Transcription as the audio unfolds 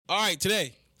All right,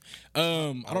 today. I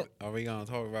don't. Are we gonna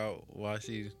talk about why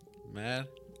she's mad,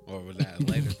 or was that a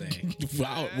later thing?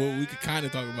 Well, we could kind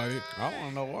of talk about it. I want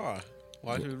to know why.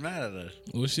 Why she was mad at us?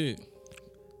 Well, shit.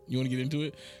 You want to get into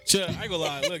it? Chuck, I ain't gonna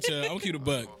lie. Look, Chuck, I'm gonna keep it a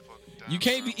buck. You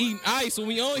can't be eating ice when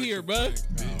we on here, bruh.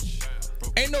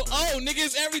 Ain't no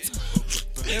niggas every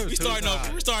time. We starting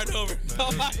over. We're starting over.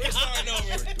 We're starting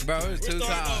over. Bro, it was two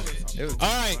times. It was All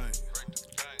right.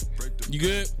 You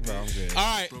good? Bro, I'm good.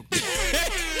 All right.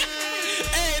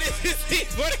 Hey, this is the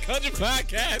For the Culture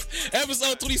Podcast,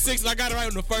 episode 26, and I got it right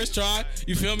on the first try.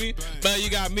 You feel me? But you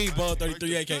got me,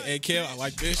 Ball33, a.k.a. Kel. I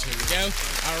like this. Here we go.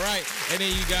 All right. And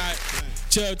then you got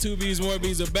Chubb, 2 B's, more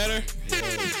B's are better. Hey.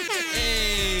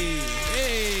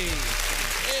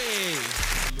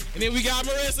 And then we got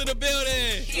Marissa in the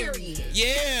building. Period.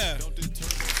 Yeah.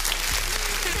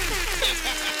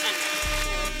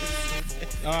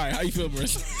 All right. How you feel,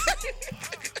 Marissa?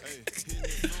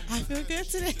 I feel good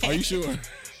today. Are you sure?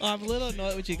 Well, I'm a little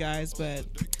annoyed with you guys, but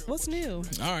what's new?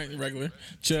 All right, regular.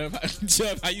 Chubb,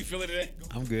 how you feeling today?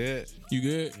 I'm good. You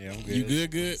good? Yeah, I'm good. You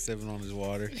good? Good? Sipping on this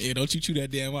water. Yeah, don't you chew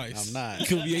that damn ice. I'm not.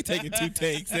 Cause we ain't taking 2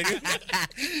 takes,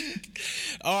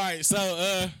 nigga. All right,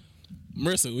 so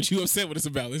Marissa, what you upset with us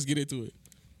about? Let's get into it.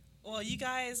 Well, you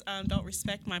guys don't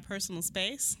respect my personal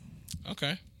space.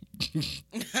 Okay.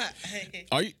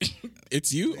 Are you?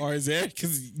 It's you or is there?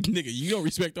 Cause nigga, you don't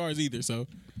respect ours either. So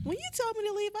When you tell me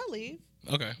to leave, I leave.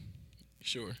 okay,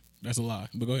 sure. That's a lie,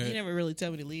 but go ahead. You never really tell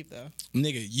me to leave, though.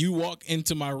 Nigga, you walk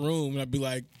into my room and I'd be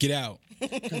like, get out.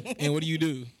 And what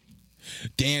do?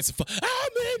 Dance.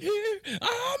 I'm in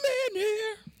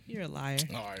here. You're a liar.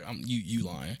 All right, you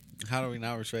lying. How do we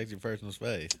not respect your personal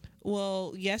space?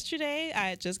 Well, yesterday I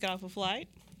had just got off a flight.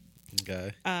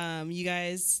 Okay. You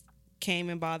guys came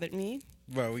and bothered me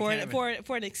Bro,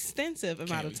 for an extensive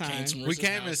amount of time. We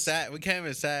came and sat. We came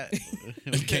and sat.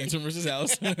 We came to Marissa's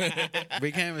house.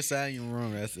 We came and sat in your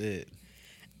room. That's it.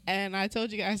 And I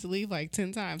told you guys to leave like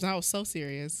 10 times. I was so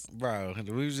serious. Bro,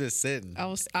 we was just sitting. I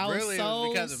was Really, it so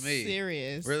was because of me.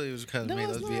 serious. Really, it was because No, of me.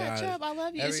 it's Let's be not, honest. Chubb. I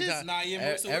love you. It's Every just time, Nah,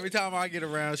 yeah, Marissa, every time I get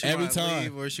around, she Every might time.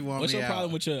 leave or she want What's me your out.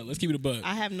 problem with Chubb? Let's keep it a buck.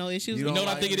 I have no issues You with You know don't what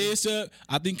I like think it me? is, Chubb?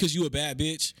 I think because you a bad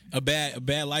bitch, a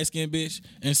bad light skinned bitch,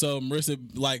 and so Marissa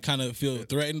like kind of feel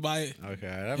threatened by it. Okay,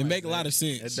 that It makes make a lot of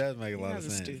sense. It does make a lot of You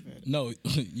guys are sense. stupid. No,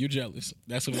 you're jealous.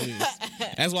 That's what it is.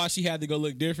 That's why she had to go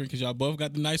look different because y'all both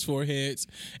got the nice foreheads,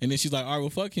 and then she's like, "All right, well,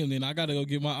 fuck him. Then I gotta go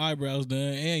get my eyebrows done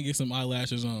and get some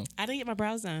eyelashes on." I didn't get my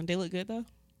brows done. They look good though.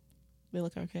 They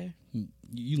look okay.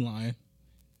 You lying?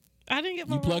 I didn't get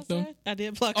my You brows plucked them? done. I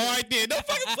did pluck All them. right, then. Don't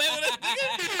fucking play with us,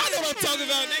 nigga. I know what I'm talking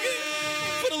about,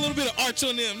 nigga. Put a little bit of arch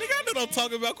on them, nigga. I know what I'm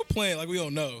talking about. Quit playing like we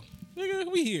don't know,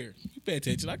 nigga. We here. You pay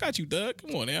attention. I got you, Doug.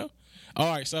 Come on now. All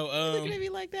right, so Looking at me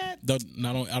like that?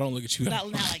 I don't look at you.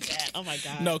 Not like that. Oh my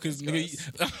god. No, because nigga,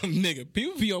 nigga,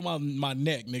 people be on my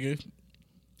neck, nigga.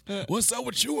 What's up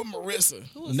with you and Marissa?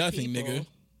 Who is Nothing, people? nigga.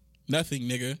 Nothing,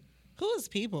 nigga. Who is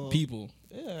people? People,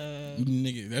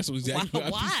 nigga. That's what exactly.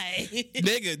 Why?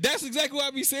 Nigga, that's exactly what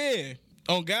I be saying.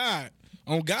 On God,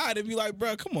 it'd be like,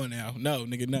 bro, come on now. No,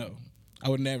 nigga, no. I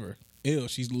would never. Ew,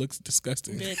 she looks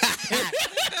disgusting.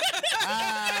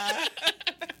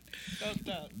 Fucked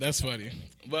up. That's funny.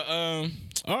 But all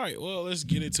right, well, let's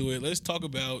get into it. Let's talk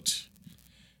about.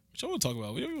 What you want to talk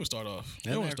about? We don't even start off. You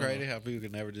Isn't wanna that start crazy how people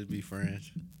can never just be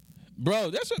friends?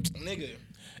 Bro, that's what nigga.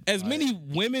 As many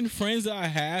women friends that I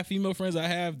have, female friends I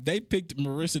have, they picked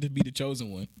Marissa to be the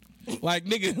chosen one. Like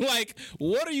nigga, like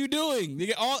what are you doing,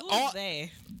 nigga? Who is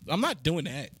they? I'm not doing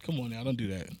that. Come on now, don't do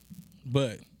that.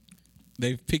 But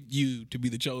they've picked you to be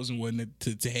the chosen one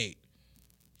to hate.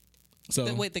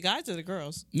 So Wait, the guys or the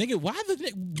girls? nigga, why would the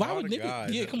nigga?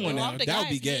 guys. Yeah, come on Well, now, the that would guys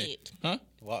be gay, hate. huh?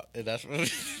 Well, that's what.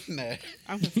 Nah.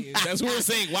 I'm confused. That's what we're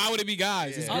saying. Why would it be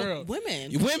guys? It's Yeah. girls.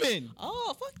 Women. Women.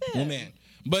 Oh, fuck that. Women.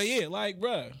 But yeah, like,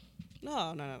 bruh.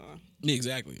 No. Yeah,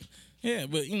 exactly. Yeah,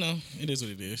 but you know, it is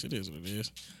what it is. It is what it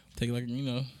is. Take it like, you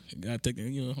know, gotta take it,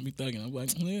 you know, I'll be thugging. I'm like,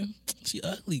 yeah, she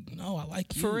ugly. No, I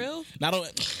like you. For real? Not on. I was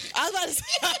about to say.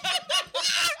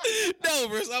 No,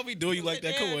 bro, I'll be doing you like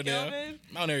that. Come on now. Kelvin.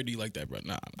 I don't ever do you like that, bro.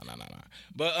 Nah.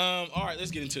 But all right,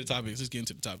 let's get into the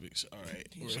topics. All right.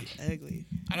 Ugly.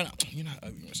 I don't know. You're not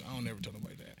ugly, so I don't ever tell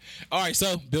nobody that. All right,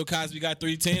 so Bill Cosby got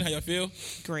 3 to 10. How y'all feel?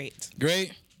 Great.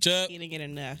 Great. Chubb. He didn't get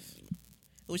enough.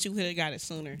 Wish you could have got it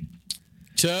sooner.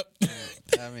 Chubb.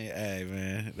 I mean, hey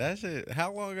man, that shit.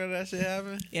 How long ago that shit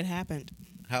happened? It happened.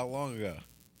 How long ago?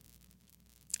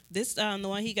 This the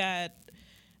one he got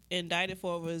indicted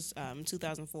for was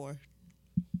 2004.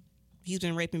 He's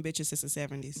been raping bitches since the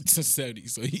 70s. Since the 70s,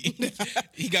 so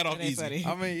he got off That ain't easy. funny.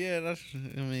 I mean, yeah, that's.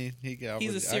 I mean, he got.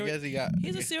 He's a what- I serial- guess he got.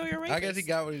 He's a serial rapist. I guess he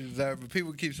got what he deserved. But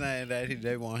people keep saying that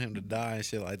they want him to die and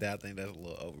shit like that. I think that's a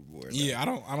little overboard. though. Yeah, I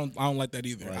don't like that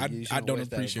either. Like, you I shouldn't don't wish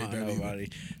appreciate upon that either. nobody.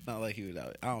 Not like he was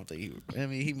out. I don't think he. I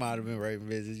mean, he might have been raping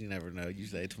bitches. You never know. You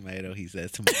say tomato, he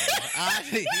says tomato. I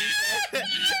think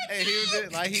hey, he was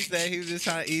just, like he said, he was just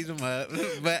trying to ease him up.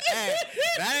 But hey,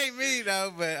 that ain't me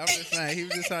though. But I'm just saying, he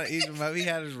was just trying to ease him up. He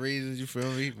had his reasons. You feel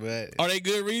me? But Are they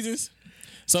good reasons?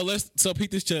 So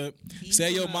Pete this Chubb.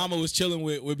 Say your mama was chilling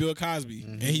with Bill Cosby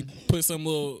and he put some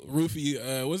little roofie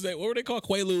what were they called?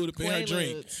 Quaalude up in her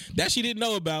drink. Quaaludes. That she didn't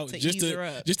know about To just ease her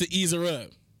up. to ease her up.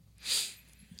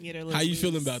 Get her How you loose.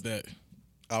 feeling about that?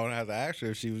 I would have to ask her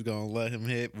if she was gonna let him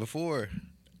hit before.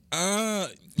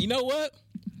 You know what?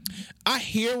 I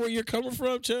hear where you're coming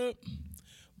from, Chubb.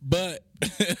 But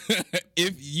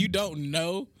if you don't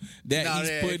know that No, he's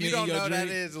yeah, putting if you it don't in your know, drink,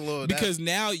 that is a little because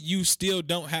now you still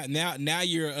don't have now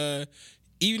you're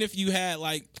even if you had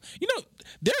like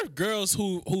there are girls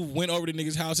who went over to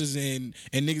niggas' houses and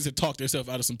niggas have talked themselves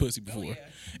out of some pussy before,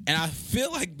 and I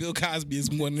feel like Bill Cosby is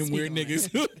one of them weird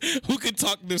niggas who could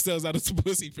talk themselves out of some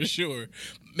pussy for sure.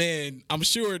 Man, I'm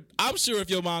sure if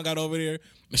your mom got over there,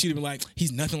 she'd have been like,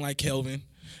 he's nothing like Kelvin,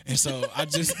 and so I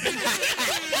just.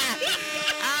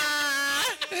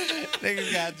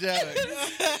 Niggas got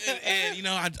jokes. and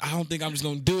I don't think I'm just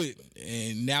gonna do it.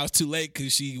 And now it's too late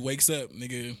because she wakes up,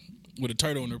 nigga, with a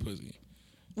turtle in her pussy.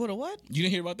 What a what? You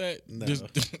didn't hear about that? No.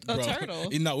 A bro. turtle?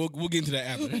 No, we'll get into that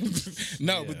after.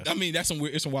 No, Yeah. but I mean that's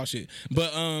it's some wild shit.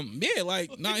 But yeah,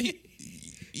 like nah,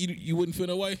 you wouldn't feel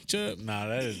no way, Chubb. Nah,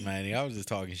 that is Manny. I was just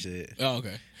talking shit. Oh,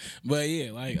 okay. But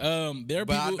yeah, like there are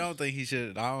But people. I don't think he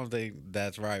should. I don't think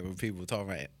that's right when people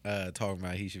talking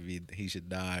about he should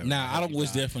die. or Nah, I don't he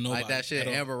wish died. that for nobody Like that shit at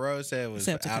all. Amber Rose said was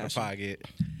Except out of Tekashi. pocket.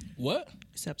 What?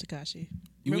 Except Takashi.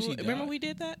 You wish he Remember died? we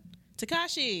did that?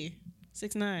 Takashi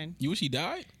 6ix9ine. You wish he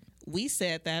died? We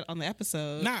said that on the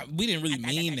episode. Nah, we didn't really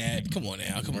mean that. Come on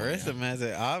now, come on. Marissa now. man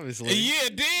said obviously. Yeah,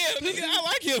 damn, nigga, I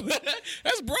like him.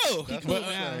 That's bro. That's But, what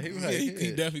I'm saying. He was yeah, like, he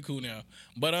yeah. definitely cool now.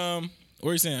 But what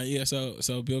are you saying? Yeah,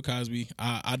 so Bill Cosby,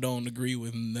 I don't agree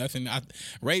with nothing.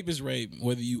 Rape is rape.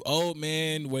 Whether you old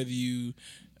man, whether you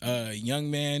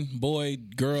young man, boy,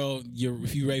 girl,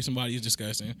 if you rape somebody, it's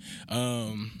disgusting.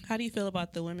 How do you feel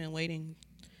about the women waiting?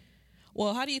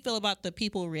 Well, how do you feel about the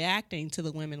people reacting to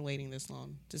the women waiting this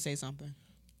long to say something?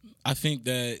 I think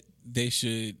that they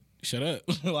should shut up.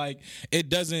 Like it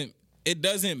doesn't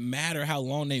matter how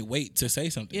long they wait to say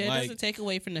something. Yeah, it like, doesn't take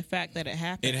away from the fact that it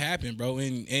happened. It happened, bro,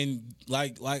 and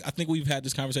like I think we've had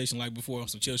this conversation like before on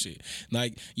some chill shit.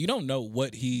 Like you don't know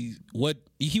what he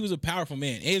was a powerful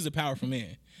man. Is a powerful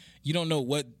man. You don't know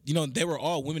what they were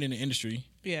all women in the industry.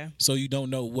 Yeah. So you don't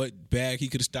know what bag he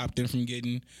could have stopped them from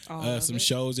getting, All of some it.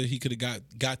 shows that he could have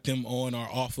got them on or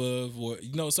off of, or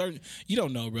certain. You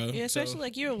don't know, bro. Yeah, especially So-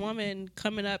 like you're a woman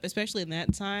coming up, especially in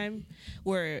that time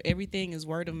where everything is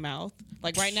word of mouth.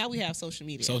 Like right now we have social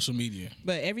media. social media.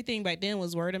 But everything back then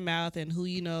was word of mouth and who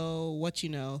you know, what you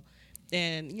know.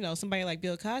 And, somebody like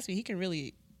Bill Cosby, he can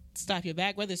really stop your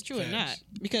back, whether it's true or not. Facts.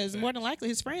 Because more than likely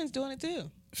his friends doing it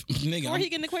too. Nigga, Where he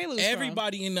getting the Quaaludes from?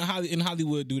 everybody in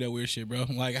Hollywood do that weird shit, bro.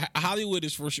 Like Hollywood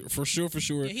is for sure.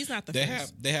 Yeah, he's not the they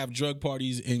first. they have drug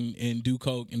parties and do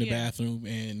coke in the Yeah. bathroom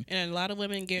and And a lot of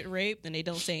women get raped and they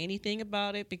don't say anything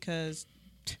about it because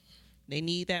they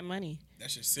need that money. that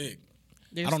shit's sick.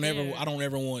 They're I don't scared.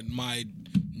 ever want my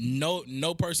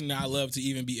no person that I love to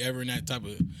even be ever in that type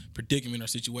of predicament or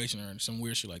situation or some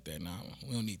weird shit like that. Nah,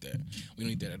 we don't need that. We don't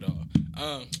need that at all.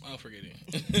 I'll forget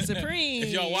it. Supreme.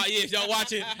 If y'all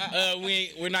watch it,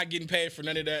 we're not getting paid for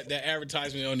none of that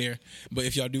advertisement on there. But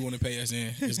if y'all do want to pay us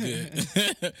in, it's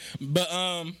good. But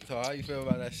So how you feel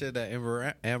about that shit that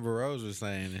Amber Rose was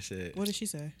saying and shit? What did she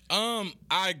say?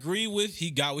 I agree with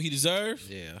he got what he deserved.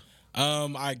 Yeah.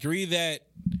 I agree that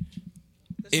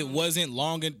it wasn't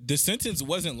long. The sentence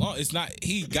wasn't long. It's not.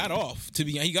 He got off.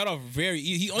 He got off very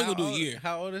easy. He only gonna do a year.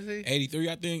 How old is he? 83,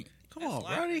 I think. Come on,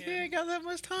 bro. He ain't got that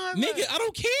much time. Nigga, I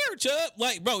don't care, Chubb.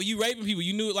 Like, bro, you raping people.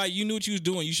 You knew what you was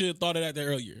doing. You should have thought of that there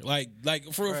earlier. Like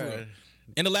for real, for real. Bruh.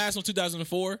 And the last one,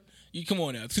 2004. You come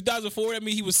on now. 2004. That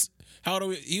mean he was how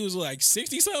old? He was like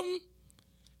 60 something.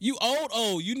 You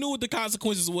old. You knew what the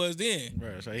consequences was then.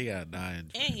 Bro, so he got to die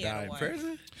And he had a in wife.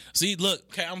 prison? See, look,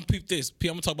 okay, I'm gonna peep this. I'm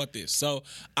gonna talk about this. So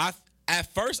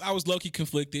at first I was low-key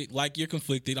conflicted, like you're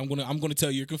conflicted. I'm gonna tell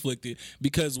you you're conflicted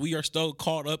because we are still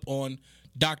caught up on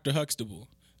Dr. Huxtable.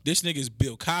 This nigga is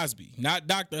Bill Cosby, not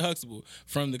Dr. Huxtable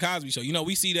from the Cosby Show. You know,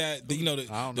 we see that. The I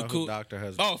don't know who Dr.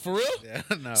 Huxtable. Oh, for real? Yeah,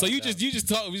 no. So you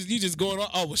just going on.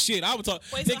 Oh well, shit. I would talk.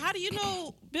 Wait, so how do you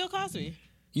know Bill Cosby?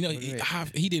 You know,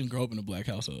 he didn't grow up in a black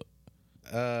household.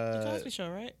 The Cosby Show,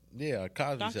 right? Yeah,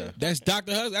 Cosby Doctor? Show. That's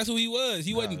Dr. Huxtable. That's who he was.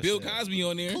 He wasn't Bill shit. Cosby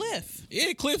on there. Cliff.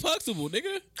 Yeah, Cliff Huxtable,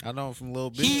 nigga. I know him from Lil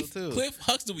Bill too. Cliff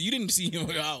Huxtable. You didn't see him.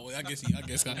 Oh, I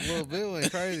guess not. Lil Bill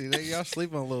ain't crazy. Y'all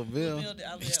sleep on Lil Bill.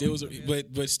 He still was,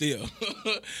 but still,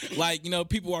 like, you know,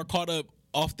 people are caught up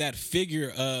off that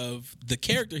figure of the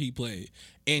character he played,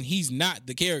 and he's not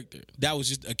the character. That was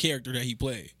just a character that he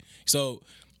played. So,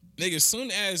 nigga, as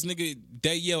soon as nigga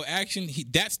they yell action,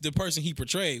 that's the person he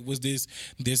portrayed, was this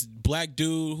black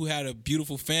dude who had a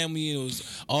beautiful family and it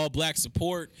was all black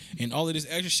support and all of this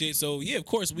extra shit. So yeah, of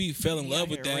course we fell in love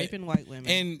with that. Raping white women.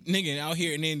 And nigga out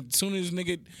here, and then as soon as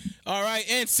nigga, all right,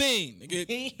 and scene,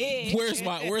 nigga,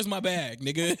 where's my bag,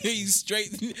 nigga? He's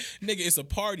straight, nigga. It's a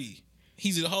party.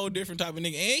 He's a whole different type of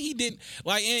nigga, and he didn't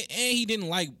like, and he didn't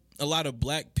like a lot of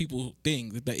black people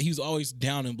things. That he was always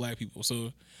down in black people.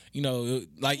 So, you know,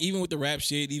 like even with the rap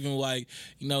shit, even like,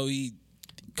 you know, he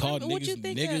called what you niggas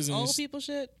think niggas that and old people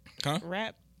shit? Huh?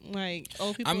 Rap, like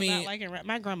old people not liking rap.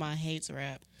 My grandma hates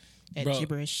rap. That Bro,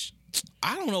 gibberish.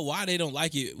 I don't know why they don't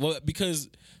like it. Well, because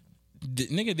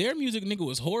nigga, their music nigga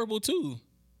was horrible too.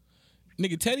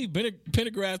 Nigga, Teddy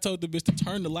Pendergrass told the bitch to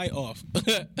turn the light off.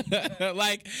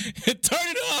 Like, turn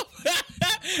it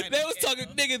off. They was talking,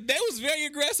 nigga, they was very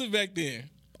aggressive back then.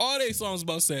 All their songs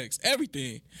about sex,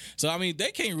 everything. So I mean, they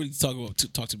can't really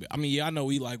talk to me. I mean, yeah, I know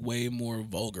we like way more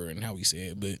vulgar in how we say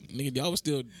it, but nigga, y'all was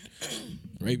still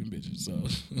raping bitches, so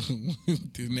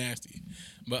it's nasty.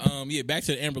 But yeah, back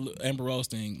to the Amber Rose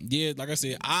thing. Yeah, like I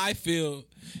said, I feel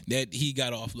that he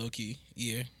got off low key.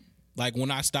 Yeah, like when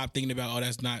I stopped thinking about, oh,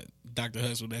 that's not Dr.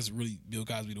 Hustle, that's really Bill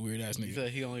Cosby, the weird ass nigga. You said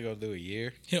he only gonna do a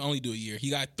year? He'll only do a year.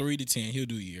 He got 3 to 10. He'll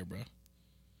do a year, bro.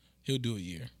 He'll do a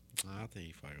year. I think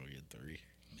he probably gonna get 3.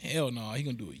 Hell no, he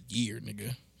gonna do a year,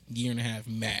 nigga. Year and a half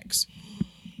max.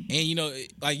 And you know,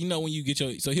 like, you know, when you get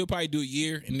so he'll probably do a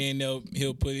year, and then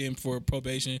he'll put in for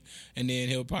probation, and then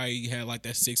he'll probably have like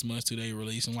that 6 months till they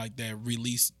release, and like that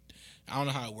release. I don't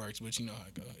know how it works, but you know how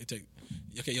it goes. It take.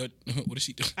 Okay, yo, what does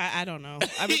she do? I don't know.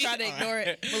 I've been trying to ignore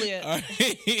it. Malia. All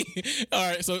right. All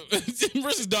right. So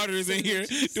Bruce's daughter is in here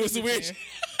doing some weird shit.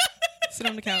 Sit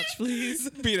on the couch, please.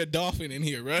 Being a dolphin in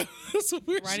here, bro.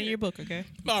 Writing your book, okay?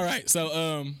 All right.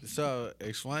 So So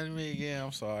explain to me again.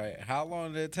 I'm sorry. How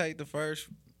long did it take the first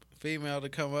female to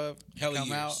come out?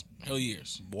 Hell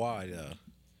years. Why though?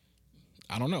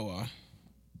 I don't know why.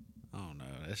 I don't know.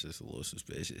 That's just a little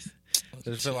suspicious. I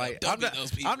just feel like Don't be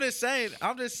those people. I'm just saying.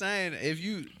 If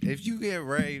you get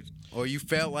raped or you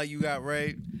felt like you got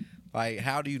raped, like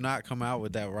how do you not come out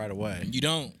with that right away? You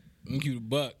don't. You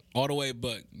buck all the way.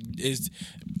 Buck. It's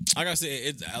like I said.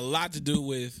 It's a lot to do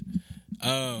with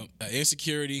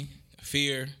insecurity,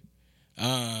 fear,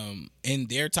 in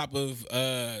their type of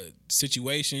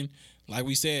situation. Like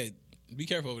we said, be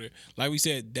careful over there. Like we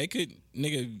said, they could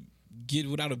get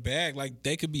without a bag. Like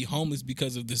they could be homeless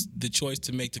because of the choice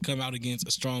to make to come out against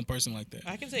a strong person like that.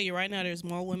 I can tell you right now, there's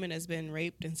more women that's been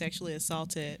raped and sexually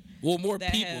assaulted. Well, more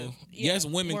people. Yes,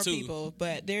 women more too. People,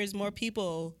 but there's more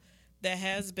people that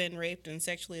has been raped and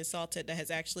sexually assaulted that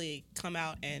has actually come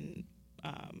out and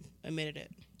admitted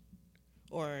it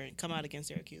or come out against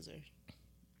their accuser.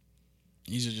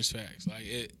 These are just facts. Like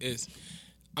it's.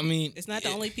 I mean, it's not the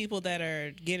only people that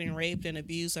are getting raped and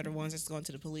abused are the ones that's going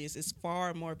to the police. It's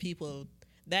far more people.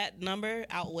 That number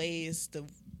outweighs the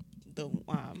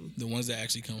ones that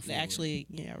actually come forward. That actually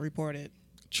report it.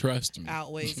 Trust me,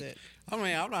 outweighs it. I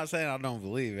mean, I'm not saying I don't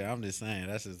believe it. I'm just saying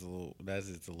that's just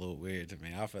a little weird to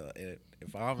me. I feel like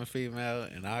if I'm a female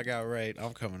and I got raped,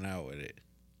 I'm coming out with it.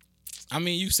 I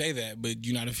mean, you say that, but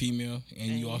you're not a female, and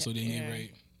you also didn't get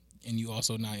raped. And you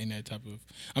also not in that type of,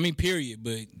 I mean, period,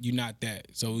 but you're not that.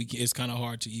 So it's kind of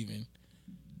hard to even,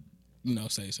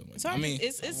 say something. I mean,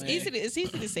 it's easy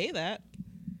to say that.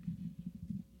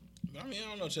 I mean, I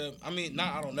don't know, Chubb. I mean,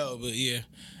 I don't know, but yeah,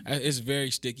 it's very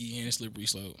sticky and a slippery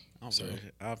slope.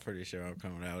 I'm pretty sure I'm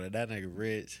coming out with it. That nigga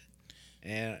rich,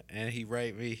 and he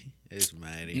raped me. It's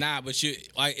mighty. Nah, but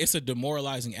it's a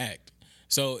demoralizing act.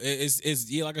 So it's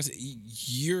like I said,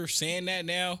 you're saying that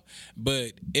now,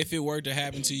 but if it were to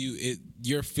happen to you,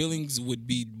 your feelings would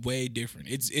be way different.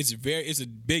 It's a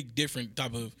big different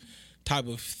type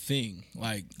of thing.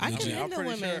 Like I'm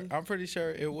pretty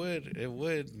sure it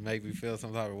would make me feel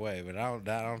some type of way, but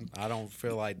I don't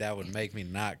feel like that would make me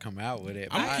not come out with it.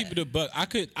 I'm gonna keep it a buck. I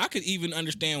could even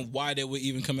understand why that would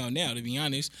even come out now, to be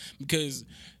honest, because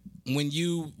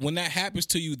when that happens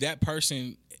to you, that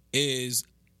person is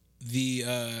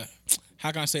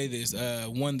how can I say this?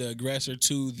 One, the aggressor.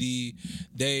 Two,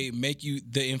 they make you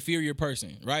the inferior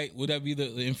person, right? Would that be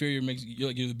the inferior makes you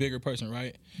like you're the bigger person,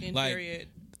 right? Inferior.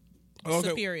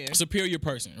 Superior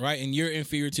person, right? And you're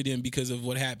inferior to them because of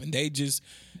what happened. They just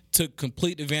took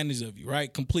complete advantage of you,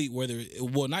 right? Complete advantage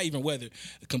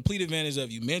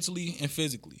of you mentally and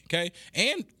physically, okay?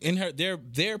 And in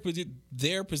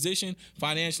their position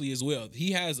financially as well.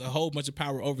 He has a whole bunch of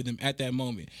power over them at that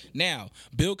moment. Now,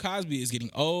 Bill Cosby is getting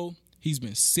old. He's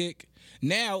been sick.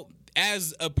 Now,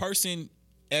 as a person,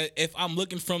 if I'm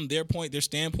looking from their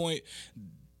standpoint,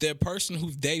 the person who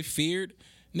they feared,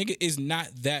 nigga, is not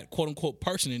that quote unquote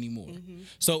person anymore. Mm-hmm.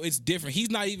 So it's different.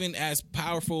 He's not even as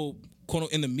powerful quote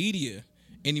unquote in the media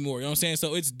anymore. You know what I'm saying?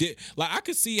 So it's like I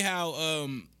could see how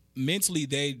mentally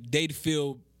they'd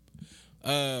feel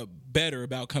better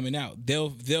about coming out. They'll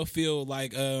feel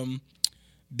like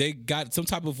they got some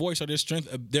type of voice or their strength.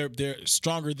 They're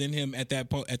stronger than him at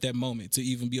that moment to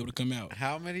even be able to come out.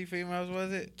 How many females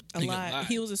was it? A lot.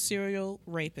 He was a serial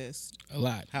rapist. A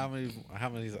lot. How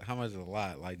much is a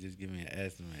lot? Like, just give me an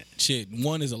estimate. Shit,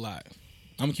 one is a lot.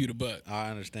 I'm gonna cue the butt. I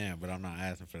understand, but I'm not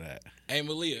asking for that. Hey,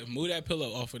 Malia, move that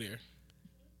pillow off of there.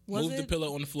 Move the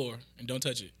pillow on the floor and don't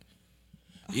touch it.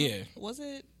 Yeah. Was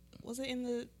it in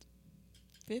the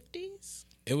 50s?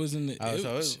 It was in the.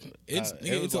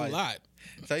 It's like, a lot.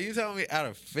 So you telling me out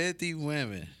of 50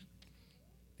 women,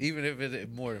 even if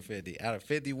it's more than 50, out of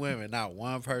 50 women, not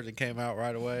one person came out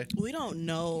right away? We don't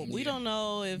know. We don't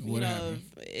know if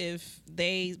if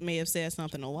they may have said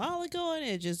something a while ago and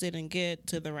it just didn't get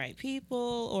to the right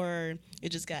people, or it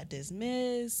just got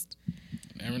dismissed.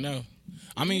 Never know.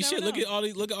 I mean, shit. Look at all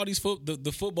these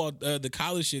the football, the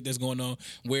college shit that's going on,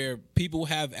 where people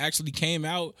have actually came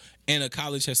out and a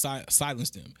college has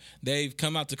silenced them. They've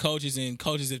come out to coaches and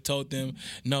coaches have told them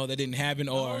no, that didn't happen,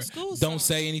 or don't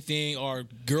say anything, or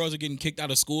girls are getting kicked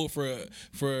out of school for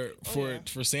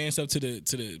saying stuff to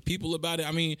the people about it.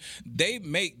 I mean, they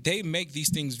make these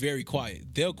things very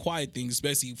quiet. They'll quiet things,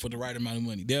 especially for the right amount of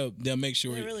money. They'll make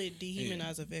sure they really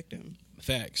dehumanize a victim.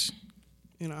 Facts.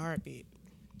 In a heartbeat.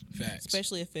 Facts.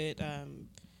 Especially if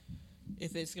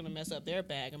it's gonna mess up their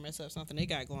bag or mess up something they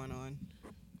got going on.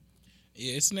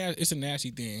 Yeah, it's a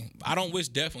nasty thing. I don't wish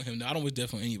death on him. I don't wish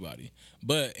death on anybody.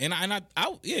 But he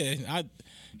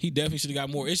definitely should have got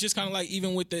more. It's just kind of like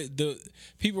even with the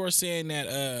people are saying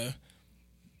that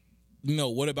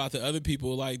what about the other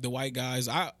people, like the white guys?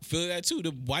 I feel that too.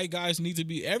 The white guys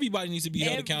everybody needs to be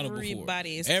held accountable for.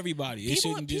 Everybody. It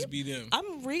shouldn't just be them.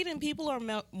 I'm reading people are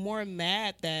more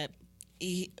mad that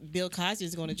Bill Cosby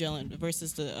is going to jail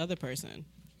versus the other person.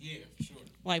 Yeah, for sure.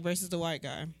 Like versus the white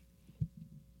guy.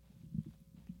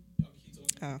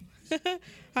 Oh.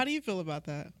 How do you feel about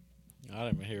that? I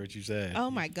didn't even hear what you said. Oh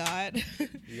my God.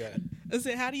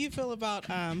 Listen, how do you feel about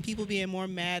people being more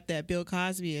mad that Bill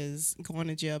Cosby is going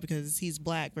to jail because he's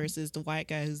black versus the white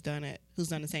guy who's done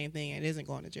the same thing and isn't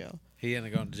going to jail? He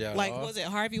ain't going to jail. Like, was it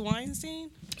Harvey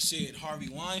Weinstein? Shit, Harvey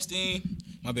Weinstein.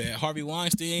 My bad. Harvey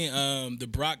Weinstein. The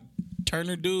Brock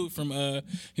Turner dude from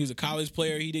he was a college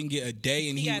player. He didn't get a day,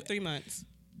 and he got 3 months.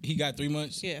 He got 3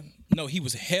 months. Yeah. No, he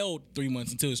was held 3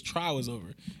 months until his trial was over,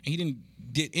 and he didn't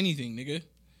get anything, nigga.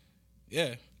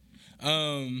 Yeah.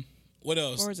 What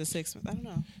else? Or is it 6 months? I don't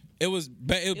know.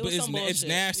 It's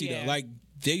nasty though. Like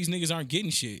these niggas aren't getting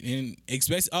shit, and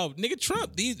especially nigga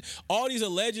Trump. All these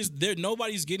alleges,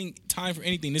 nobody's getting time for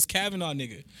anything. This Kavanaugh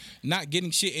nigga not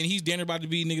getting shit, and he's damn near about to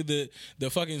be nigga the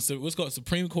fucking what's called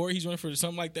Supreme Court. He's running for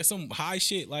something like that, some high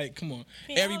shit. Like, come on,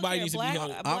 everybody needs to be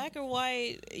held. Black or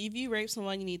white, if you rape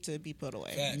someone, you need to be put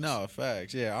away. Facts. No,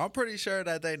 facts. Yeah, I'm pretty sure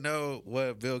that they know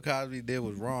what Bill Cosby did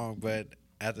was wrong, but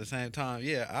at the same time,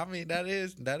 yeah, I mean that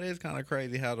is kind of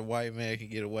crazy how the white man can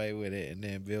get away with it, and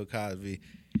then Bill Cosby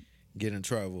get in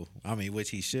trouble. I mean,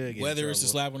 which he should get. Whether it's a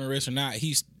slap on the wrist or not,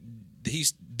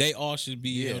 they all should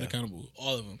be held accountable,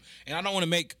 all of them. And I don't want to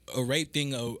make a rape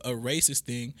thing a racist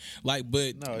thing, like,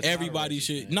 but no, everybody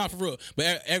should not for real.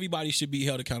 But everybody should be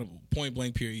held accountable. Point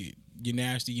blank. Period. You're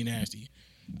nasty. You're nasty.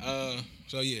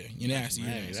 So yeah, you're nasty.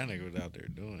 Man, you're nasty. That nigga was out there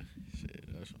doing shit.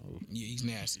 That's yeah, he's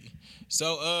nasty.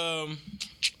 So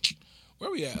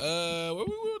where we at? Where we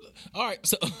were? All right.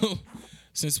 So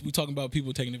since we talking about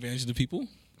people taking advantage of the people.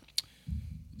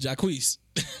 Jacquees.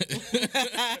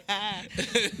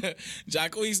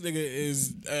 Jacquees nigga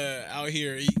is out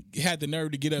here. He had the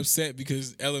nerve to get upset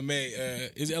because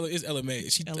LMA is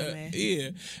LMA. She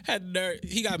LMA. Had the nerve.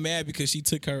 He got mad because she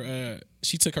took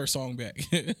her song back.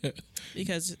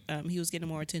 Because he was getting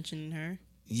more attention than her.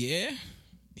 Yeah.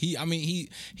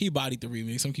 He bodied the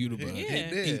remix. I'm cute about it.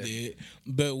 Yeah. He did.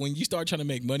 But when you start trying to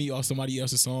make money off somebody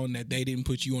else's song that they didn't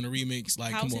put you on the remix,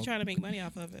 like, How's come he on, trying to make money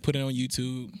off of it? put it on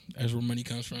YouTube. That's where money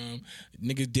comes from.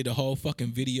 Niggas did a whole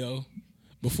fucking video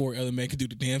before LMA could do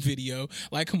the damn video.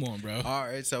 Like, come on, bro. All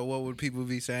right, so what would people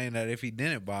be saying that if he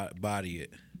didn't body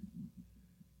it?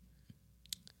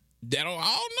 I don't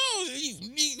know.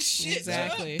 Shit.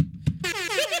 Exactly.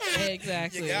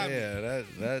 Exactly. You got me.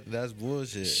 Yeah, that's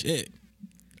bullshit. Shit.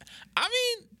 I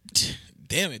mean,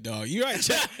 damn it, dog. You right.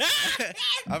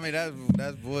 I mean,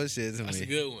 that's bullshit to That's me. a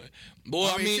good one. Boy,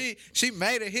 I mean, she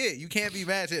made a hit. You can't be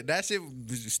mad at it. That shit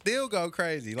still go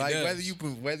crazy. Like does.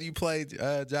 whether you play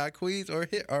Jacquees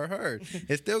or her,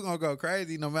 it's still gonna go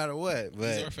crazy no matter what.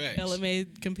 these are But facts.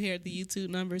 LMA compared the YouTube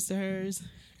numbers to hers.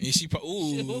 And she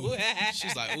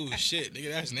she's like, ooh, shit,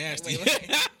 nigga, that's nasty.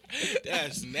 Wait.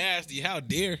 That's nasty. How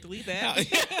dare. Delete that.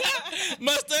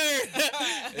 Mustard.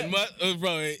 And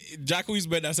bro, Jacquees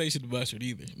better not say shit to Mustard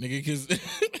either, nigga, because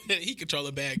he control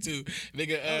the bag too.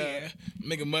 Nigga,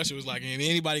 nigga Mustard was like, and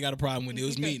anybody got a problem with it, it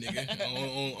was me,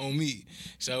 nigga, on me.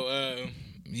 So,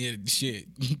 yeah, shit.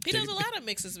 He does a lot of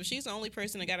mixes, but she's the only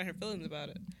person that got in her feelings about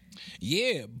it.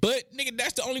 Yeah, but nigga,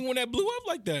 that's the only one that blew up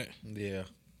like that. yeah,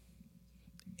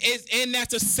 And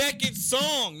that's the second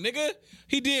song, nigga.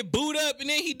 He did Boot Up and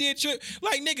then he did Trip.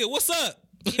 Like, nigga, what's up?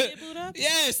 He did Boot Up?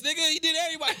 Yes, nigga, he did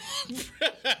everybody.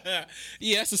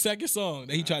 Yeah, that's the second song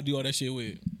that he tried to do all that shit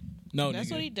with. No, That's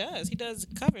nigga. what he does. He does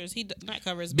covers. Not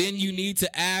covers. Then but you he- need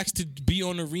to ask to be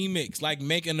on the remix. Like,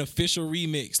 make an official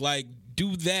remix. Like,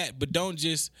 do that, but don't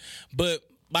just. But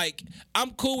like,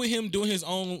 I'm cool with him doing his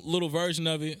own little version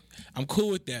of it. I'm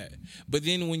cool with that. But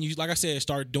then when you, like I said,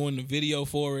 start doing the video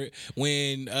for it,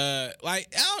 when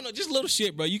like, I don't know, just little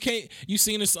shit, bro. You can't. You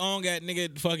seen a song at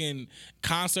nigga fucking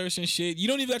concerts and shit. You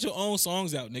don't even got your own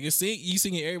songs out, nigga. You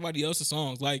singing everybody else's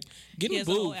songs. Like, get He in has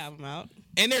the a whole booth. album out.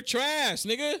 And they're trash,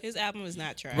 nigga. His album is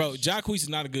not trash. Bro, Jacquees is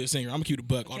not a good singer. I'm gonna keep the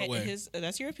buck all the way.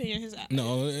 That's your opinion.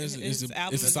 No, his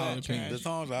album it's a is solid not opinion. the trash.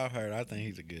 songs I've heard, I think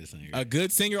he's a good singer. A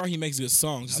good singer or he makes good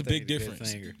songs. It's I a big think he's a good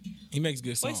difference. singer. He makes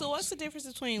good songs. Wait, so what's the difference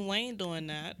between Wayne doing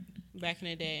that back in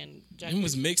the day and Jack? It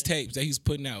was mixtapes that he was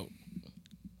putting out.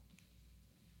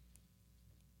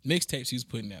 Mixtapes he was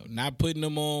putting out, not putting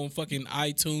them on fucking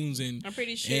iTunes and I'm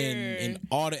pretty sure and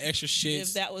all the extra shits.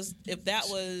 if that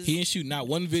was He didn't shoot not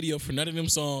one video for none of them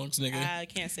songs, nigga. I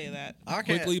can't say that. I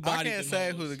quickly can't bodied them say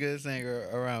hoes. who's a good singer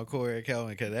around Corey and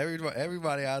Kelvin because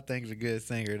everybody I think is a good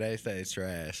singer, they say it's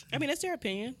trash. I mean, that's their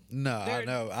opinion. No, I They're-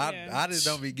 know. yeah. I just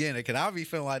don't be getting it because I'll be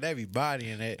feeling like they be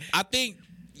bodying it. I think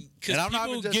because And I'm not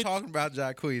people even just talking about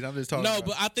Jacquees. I'm just talking No, about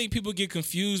but I think people get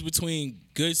confused between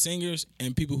good singers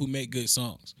and people who make good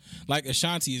songs. Like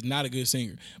Ashanti is not a good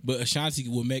singer, but Ashanti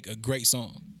will make a great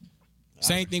song.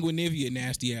 Same thing with Nivea,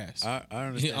 nasty ass. I I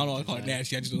understand. don't know what why I call you're it saying.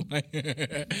 nasty. I just don't like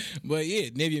it. But yeah,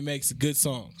 Nivea makes good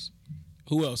songs.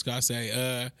 Who else can I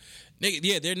say? Nigga,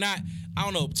 yeah, they're not. I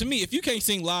don't know. To me, if you can't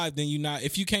sing live, then you're not.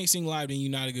 If you can't sing live, then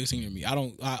you're not a good singer to me.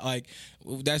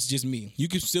 That's just me. You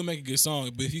can still make a good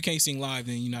song, but if you can't sing live,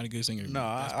 then you're not a good singer to me. No,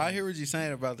 That's I hear what you're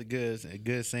saying about the good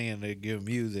singing, the good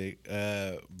music.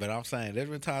 But I'm saying there's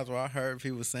been times where I heard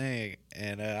people sing,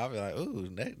 and I'll be like, "Ooh,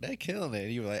 they killing it."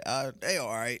 And you were like, "They all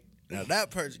right." Now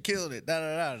that person killed it. Da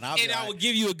da da. And I'll be And I like, would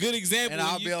give you a good example. and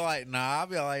I'll be like, nah. I'll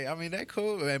be like, I mean, that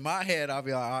cool. In my head, I'll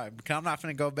be like, all right, because I'm not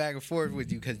finna go back and forth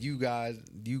with you because you guys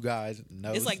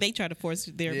know. It's like they try to force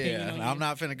their opinion on you. I'm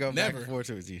not finna go back Never. and forth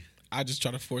with you. I just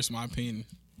try to force my opinion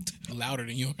louder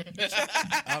than yours. This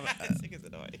nigga's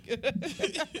annoying.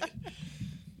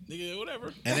 Nigga,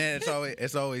 whatever. And then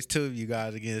it's always two of you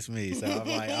guys against me. So I'm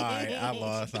like, all right, I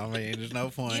lost. I mean, there's no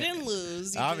point. You didn't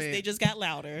lose. I mean- They just got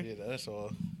louder. Yeah, that's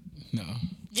all. No.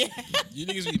 Yeah. You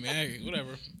niggas be mad.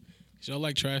 Whatever. Y'all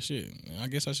like trash shit. I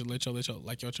guess I should let y'all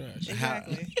like your trash.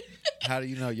 Exactly. How do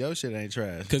you know your shit ain't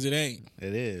trash? Because it ain't,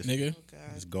 It is. nigga. God.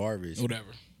 It's garbage. Whatever.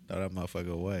 Throw that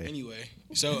motherfucker away. Anyway.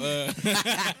 So,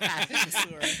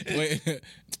 wait.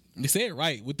 You say it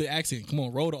right with the accent. Come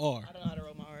on, roll the R. I don't know how to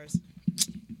roll my R's.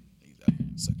 Niggas out here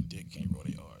sucking dick, can't roll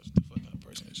their R's. What the fuck kind of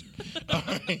person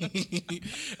is you?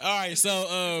 All right,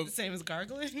 so, The same as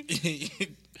gargling.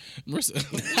 Marissa,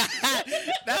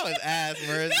 That was ass,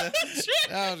 Marissa.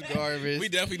 That was garbage. we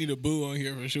definitely need a boo on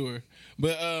here for sure.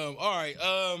 But, all right,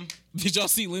 did y'all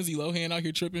see Lindsay Lohan out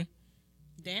here tripping?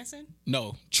 Dancing?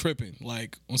 No, tripping,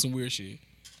 like on some weird shit.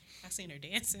 I seen her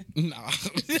dancing. Nah.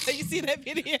 You see that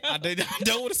video? I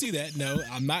don't want to see that. No,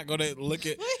 I'm not gonna look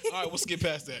at. All right, we'll skip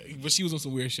past that. But she was on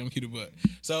some weird shit. I'm cute butt.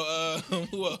 So,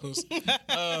 who else?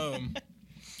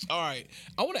 All right,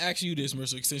 I want to ask you this,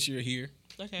 Marissa, since you're here.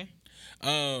 Okay.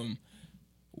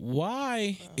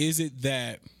 Why is it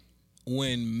that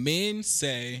when men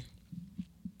say,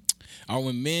 or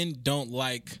when men don't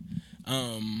like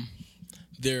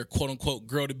their quote unquote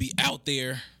girl to be out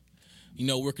there,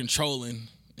 we're controlling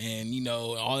and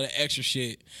all that extra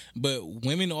shit. But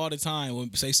women all the time will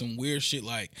say some weird shit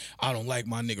like, I don't like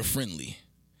my nigga friendly.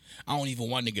 I don't even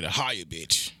want nigga to hire,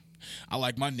 bitch. I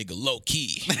like my nigga low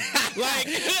key. like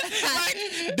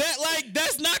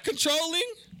that's not controlling.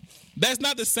 That's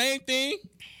not the same thing.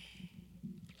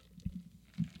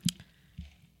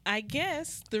 I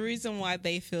guess the reason why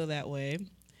they feel that way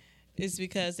is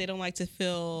because they don't like to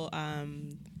feel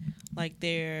like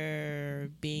they're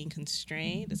being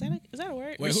constrained. Is that a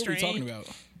word? Wait, Restrained? who are we talking about?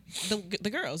 The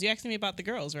girls. You asking me about the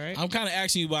girls, right? I'm kind of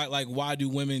asking you about like why do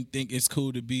women think it's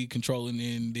cool to be controlling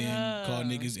and then call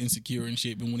niggas insecure and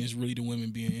shit, but when it's really the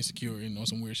women being insecure and on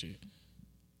some weird shit.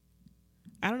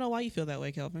 I don't know why you feel that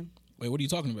way, Kelvin. Wait, what are you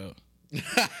talking about?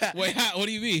 Wait, what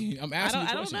do you mean? I'm asking you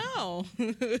a question. I don't know.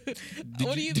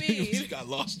 What do you mean? You got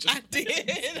lost. I did.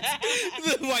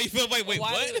 Why you feel like, wait,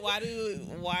 what?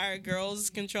 Why are girls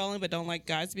controlling but don't like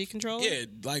guys to be controlled? Yeah,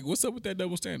 like what's up with that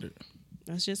double standard?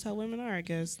 That's just how women are, I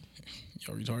guess.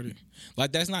 Y'all retarded.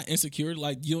 Like that's not insecure.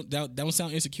 Like that don't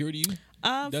sound insecure to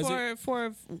you. For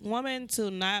a woman to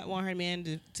not want her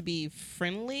man to be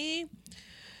friendly,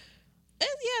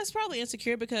 it's probably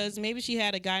insecure because maybe she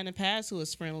had a guy in the past who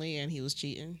was friendly and he was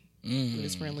cheating with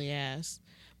his friendly ass.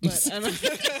 But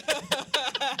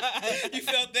you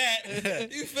felt that.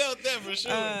 You felt that for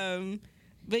sure.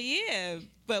 But yeah,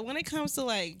 but when it comes to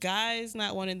like guys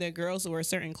not wanting their girls to wear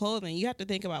certain clothing, you have to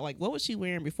think about like what was she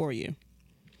wearing before you?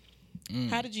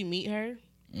 How did you meet her?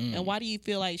 And why do you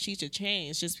feel like she should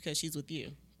change just because she's with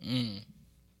you?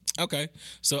 Okay,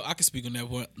 so I can speak on that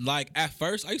point. Like at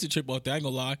first, I used to trip off that. I ain't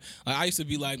gonna lie. Like I used to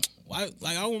be like, why?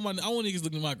 Like I want niggas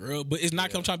looking at my girl, but it's not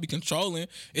because I'm trying to be controlling.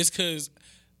 It's because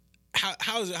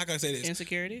how is it? How can I say this?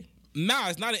 Insecurity. Nah,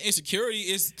 it's not an insecurity.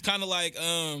 It's kind of like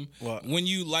when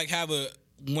you like have a.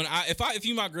 If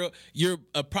you my girl, you're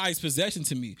a prized possession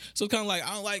to me. So it's kind of like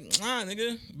I don't like,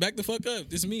 nigga, back the fuck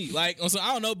up. This me. Like, so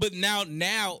I don't know. But now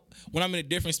when I'm in a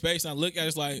different space and I look at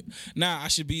it, it's like,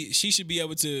 she should be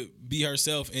able to be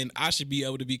herself, and I should be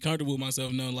able to be comfortable with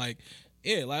myself. Knowing like,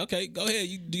 yeah, like okay, go ahead,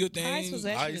 you do your thing. Prized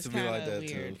possession I used to be like that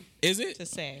weird too. Is it? To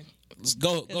say.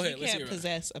 Go ahead. You Let's hear can't it.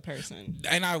 possess a person.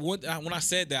 And when I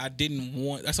said that, I didn't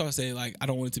want. That's why I say like I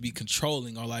don't want it to be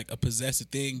controlling or like a possessive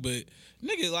thing. But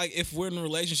nigga, like if we're in a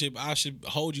relationship, I should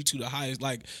hold you to the highest.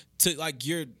 Like to like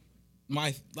you're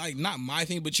my like not my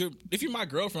thing, but if you're my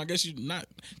girlfriend, I guess you're not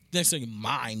necessarily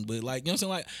mine. But like you know what I'm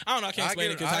saying? Like I don't know. I can't explain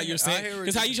it because how you're saying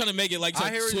because how you trying to make it like I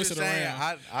hear what twist you're it saying.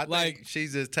 around. I like think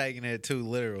she's just taking it too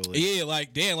literally. Yeah,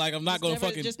 like damn, like I'm not gonna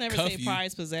fucking just never cuff say you.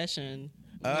 prized possession.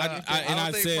 I don't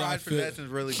think prized possession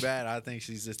is really bad. I think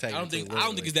she's just taking. I don't think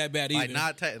it's that bad either.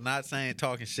 Like not saying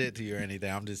talking shit to you or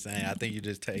anything. I'm just saying I think you're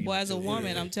just taking. Well, it as a too woman,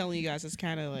 literally. I'm telling you guys, it's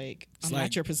kind of like I'm like-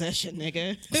 not your possession,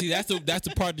 nigga. See, that's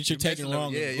the part that you're taking missing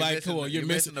wrong. Yeah, you're like, missing, come on, you're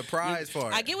missing the prize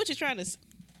part. I get what you're trying to.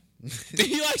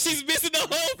 You like she's missing the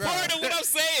whole part of what I'm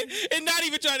saying and not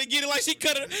even trying to get it. Like she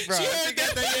cut it. Bro, she heard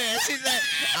that. yeah, she said,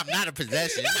 "I'm not a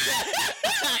possession."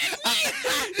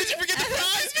 Did you forget the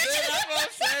prize? That's what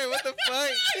I'm saying. What the fuck?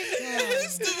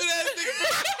 Stupid ass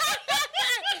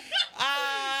nigga.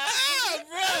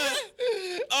 Bro.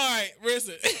 All right,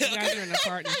 listen. You guys are in a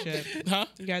partnership. Huh?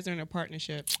 You guys are in a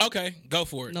partnership. Okay, go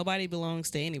for it. Nobody belongs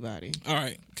to anybody. All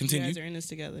right, You continue. guys are in this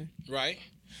together. Right.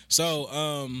 So,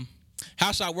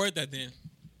 how should I word that then?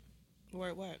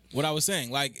 Word what? What I was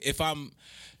saying, like if I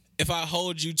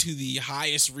hold you to the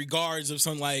highest regards of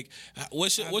something like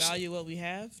what's I value what we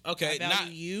have. okay, I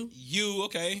value not you.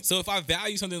 Okay, so if I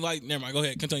value something like, never mind. Go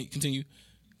ahead, continue.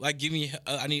 Like, give me.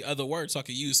 I need other words so I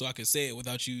could use so I could say it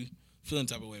without you feeling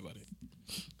type of way about it.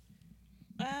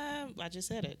 I just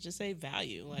said it. Just say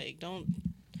value. Like don't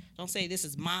say this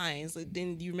is mine. So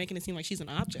then you're making it seem like she's an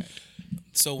object.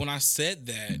 So when I said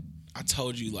that, I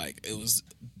told you like it was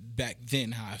back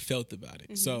then how I felt about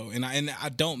it. So and I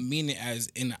don't mean it as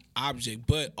an object,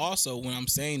 but also when I'm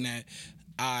saying that,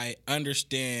 I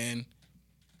understand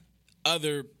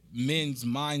other men's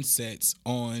mindsets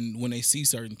on when they see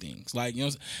certain things. Like, you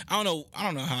know, I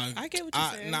don't know how. I get what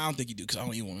you're saying. Nah, I don't think you do because I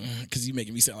don't even want to. Because you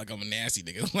making me sound like I'm a nasty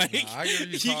nigga. Like, I get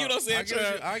what you get what I'm saying?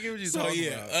 I get what you're So talking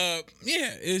yeah, about.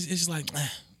 yeah, it's just like.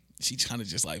 She kind of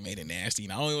just like made it nasty,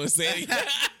 and I don't even want to say it.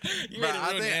 You Bro, made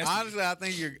it real nasty. honestly,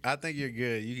 I think you're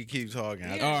good. You can keep talking.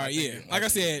 All right, yeah. Like I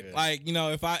said, like you know,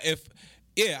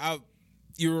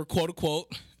 you were quote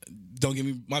unquote don't give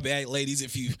me my bad, ladies,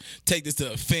 if you take this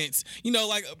to offense. You know,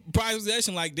 like prize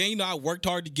possession. Like, then, you know, I worked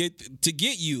hard to get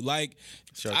you. Like,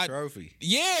 It's your trophy.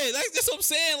 yeah, like that's what I'm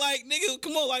saying. Like, nigga,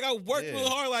 come on. Like, I worked real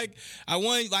hard. Like,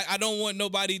 I don't want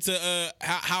nobody to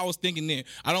how I was thinking then.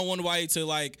 I don't want nobody to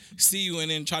like see you and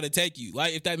then try to take you.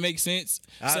 Like, if that makes sense.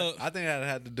 I think that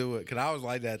had to do with, because I was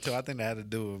like that too. I think that had to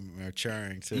do with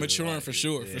maturing too. Maturing, like, for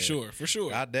sure, for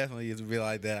sure. I definitely used to be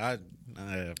like that.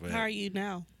 But How are you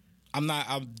now? I'm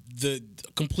the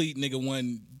complete nigga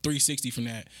 360 from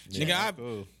that. Nigga,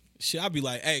 cool. Shit, I'd be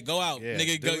like, hey, go out. Yeah,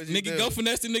 nigga, go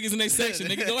finesse the niggas in their section.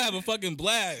 Nigga, go have a fucking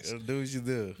blast. Do what you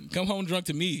do. Come home drunk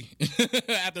to me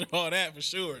after all that, for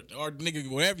sure. Or nigga,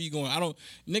 wherever you going,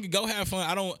 nigga, go have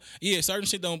fun. Certain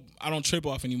shit I don't trip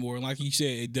off anymore. Like you said,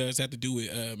 it does have to do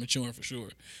with maturing for sure.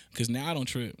 Because now I don't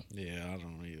trip. Yeah, I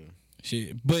don't either.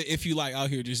 Shit, but if you like out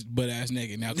here just butt ass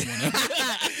naked, now come on.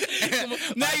 Come on.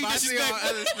 Now Like, you if I see on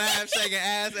other snaps shaking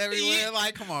ass everywhere. Yeah.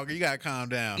 Like, come on, you gotta calm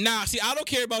down. Nah, see, I don't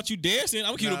care about you dancing.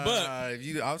 I'm gonna keep a butt.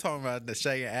 I'm talking about the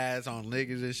shaking ass on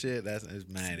niggas and shit. It's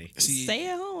manny. See, Stay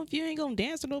at home if you ain't gonna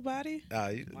dance with nobody.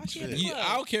 Why shit.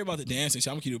 I don't care about the dancing.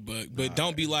 I'm gonna keep it a buck, but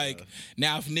don't be like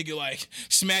now if nigga like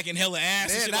smacking hella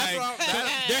ass and shit. that's Like, what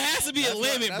there has to be a that's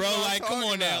what- limit, that's bro. what I'm Like, come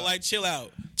talking on now, about. like chill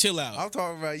out. I'm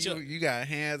talking about you got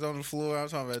hands on the floor. I'm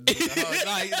talking about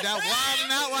like that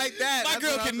wilding out like that. My That's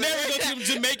girl what can I'm never saying. go to them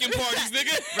Jamaican parties,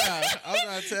 nigga. Bro, I'm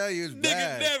gonna tell you, it's Nigga,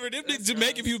 bad. never. Them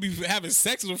Jamaican people be having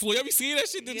sex on the floor. Y'all be seeing that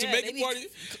shit? The Jamaican party?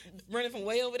 running from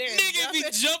way over there. Nigga be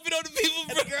jumping on the people,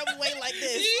 bro. The girl be waiting like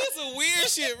this. Yeah, some weird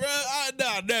shit, bro.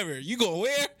 Nah, never. You going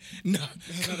where? No.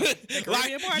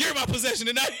 Caribbean party? You're my possession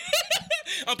tonight.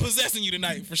 I'm possessing you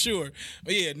tonight for sure.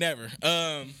 But yeah, never.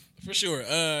 For sure.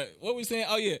 What we saying?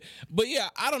 Oh yeah. But yeah,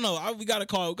 I don't know. We gotta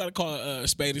call a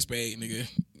spade, nigga.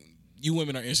 You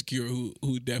women are insecure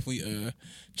who definitely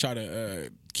try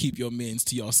to keep your men's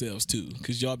to yourselves too,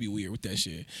 cause y'all be weird with that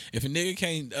shit. If a nigga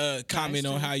can't comment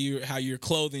on how you're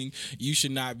clothing, you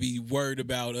should not be worried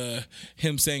about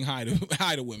him saying hi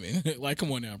to women. Like,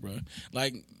 come on now, bro.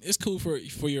 Like, it's cool for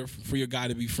your guy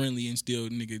to be friendly and still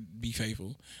nigga be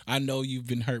faithful. I know you've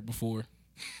been hurt before.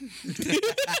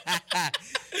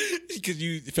 Cause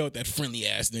you felt that friendly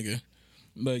ass nigga.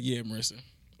 But yeah, Marissa.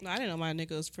 No, I didn't know my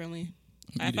nigga was friendly.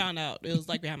 You I did. found out it was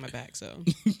like behind my back. So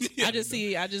Yeah, I'm basing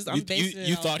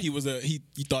you it thought on- he was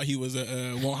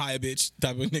a won't hire bitch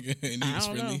type of nigga, and he was I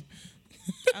don't friendly. know.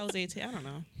 I was 18. I don't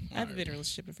know. I haven't been in a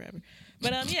relationship in forever.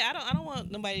 But yeah, I don't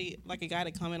want nobody like a guy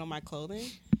to comment on my clothing.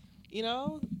 You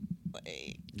know,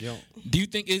 like, Do you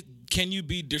think can you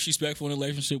be disrespectful in a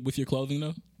relationship with your clothing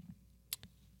though?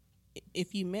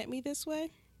 if you met me this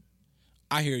way,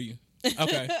 I hear you.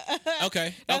 Okay.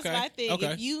 Okay. that's okay. my thing.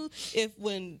 Okay. If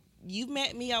when you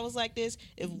met me, I was like this.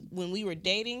 If when we were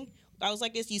dating, I was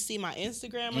like this. You see my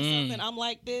Instagram or something, I'm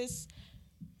like this.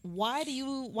 Why do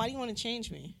you want to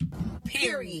change me?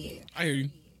 Period. I hear you.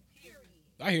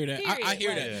 I hear that. I hear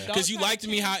Period. that Like, because you don't try liked to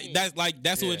me. How change me.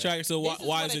 that's what attracted. So This is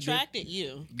why what is it? attracted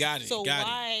you? Got it. So got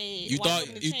why it. You why thought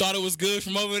wouldn't you it thought it change? was good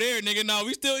from over there, nigga. No,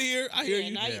 we still here. I hear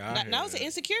you. Now, now it's an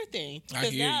insecure thing. I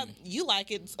Because hear now you. you like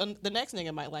it, the next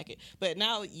nigga might like it. But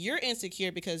now you're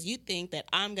insecure because you think that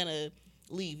I'm going to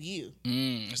leave you.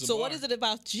 It's a So what bar. is it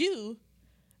about you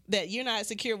that you're not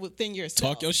secure within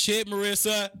yourself? Talk your shit,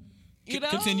 Marissa. You know?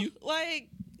 Continue. Like,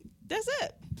 that's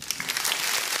it.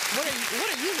 What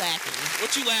are you lacking?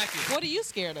 What you lacking? What are you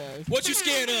scared of? What you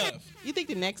scared of? You think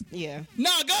the next, yeah. No,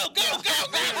 go.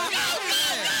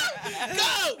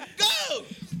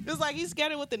 It's like he's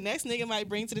scared of what the next nigga might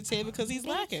bring to the table because he's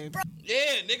lacking. Yeah,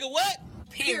 nigga, what?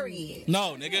 Period.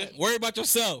 No, nigga. Worry about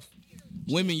yourself.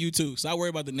 Women, you too. Stop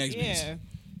worrying about the next Yeah. bitch.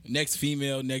 Next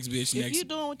female, next bitch, If next. you're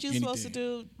doing what you're supposed to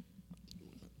do,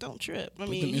 don't trip. I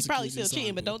mean, them he's probably insecurities still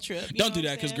cheating, but aside, don't trip. You Don't know do what that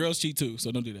I'm because saying? girls cheat too.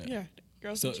 So don't do that. Yeah,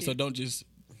 girls So cheat. so don't just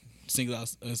single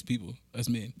out us people, us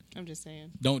men. I'm just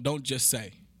saying. Don't just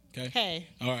say. Okay. Hey,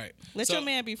 All right. let So, your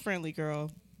man be friendly,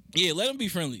 girl. Yeah, let him be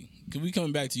friendly. Cause we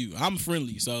coming back to you. I'm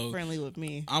friendly, so Friendly with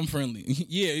me. I'm friendly.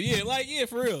 yeah,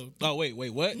 for real. Oh wait,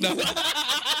 what? No.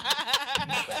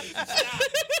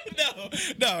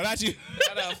 no, not you.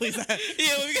 No, please. Yeah,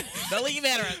 Don't leave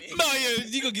that around me. no, yeah,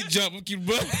 you gonna get jumped, keep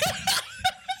butt.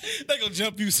 They gonna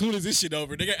jump you as soon as this shit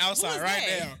over. They outside Who is right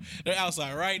that? now. They're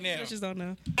outside right now. Bitches don't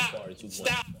know.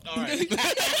 Stop. All right.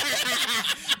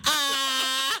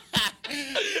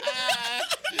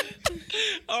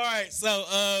 All right. So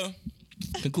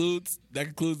that concludes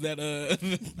that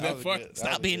that part. good. That Stop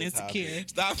was being good insecure. topic.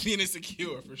 Stop being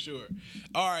insecure for sure.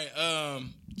 All right.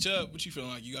 Chubb, what you feeling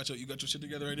like? You got your shit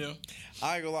together right now?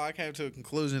 I ain't gonna lie, I came to a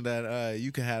conclusion that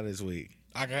you can have this week.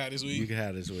 I can have this week. You can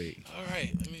have this week. All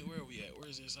right. I mean, where are we at? Where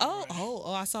is this?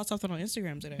 Oh, I saw something on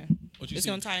Instagram today. What you It's see?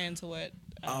 gonna tie into what.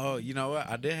 Oh, you know what?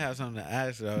 I did have something to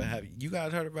ask though. Have you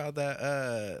guys heard about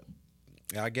that?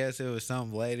 I guess it was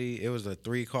some lady. It was a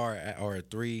 3-car or a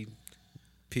 3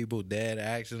 people dead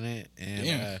accident,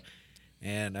 and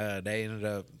they ended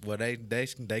up. Well, they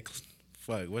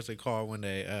fuck. What's it called when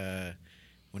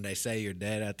they say you're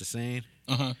dead at the scene?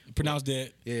 Pronounced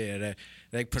dead. Yeah,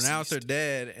 they pronounced her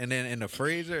dead, and then in the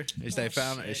freezer, they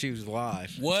found her, she was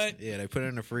alive. What? Yeah, they put her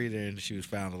in the freezer, and she was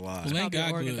found alive. Well, ain't Probably an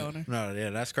got organ good. donor. No, yeah,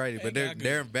 that's crazy. But got good.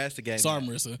 they're investigating. Sorry,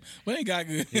 that. Marissa. But ain't got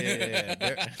good.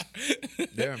 Yeah,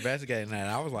 they're investigating that.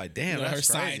 I was like, damn, You know, that's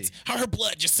her crazy, science, her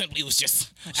blood just simply was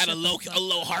just at a low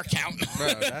heart count.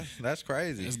 bro. That's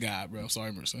crazy. It's God, bro.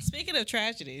 Sorry, Marissa. Speaking of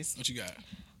tragedies, What you got?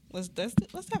 let's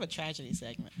have a tragedy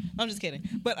segment. I'm just kidding,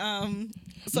 but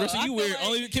so Marissa, I you feel weird.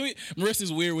 like-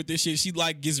 Marissa's weird with this shit. She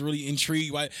like gets really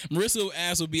intrigued. Like Marissa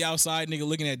ass would be outside, nigga,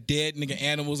 looking at dead nigga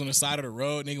animals on the side of the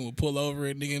road. Nigga would pull over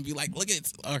and nigga and be like, look at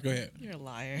it. Oh, go ahead. You're a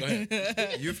liar. Go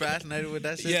ahead. You fascinated with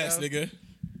that shit? Yes, though? nigga.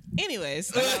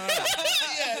 Anyways,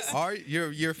 Are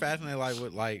you're fascinated like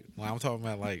with like when I'm talking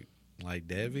about like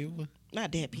dead people, not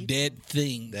dead people. Dead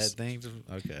things. dead things?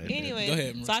 Okay. Anyway, Go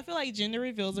ahead, Marissa. so I feel like gender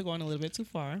reveals are going a little bit too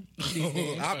far.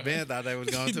 I've been thought they was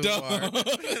going too Dumb. far.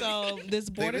 So this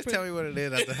Nigga, border just tell me what it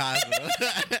is at the hospital.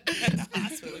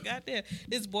 hospital. Goddamn.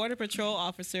 This border patrol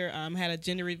officer had a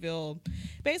gender reveal.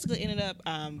 Basically ended up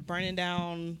burning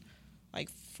down like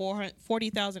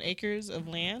 40,000 acres of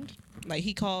land. Like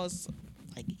he caused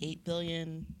like $8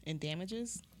 billion in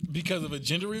damages. Because of a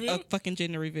gender reveal? A fucking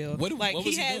gender reveal. What like was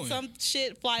he he had doing? some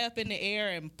shit fly up in the air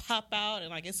and pop out, and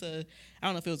like I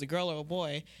don't know if it was a girl or a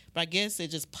boy, but I guess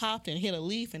it just popped and hit a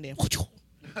leaf and then. The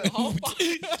whole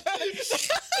Wait,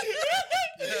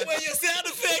 your sound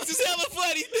effects is hella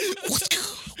funny.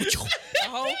 the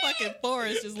whole fucking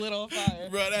forest just lit on fire.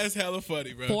 Bro, that's hella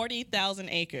funny, bro. 40,000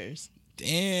 acres.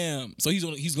 Damn. So he's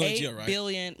going to jail, $8 right?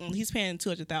 billion. Well, he's paying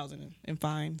 $200,000 in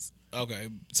fines. Okay.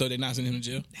 So they're not sending him to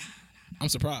jail? I'm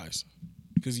surprised.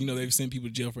 Because, they've sent people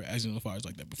to jail for accidental fires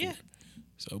like that before. Yeah.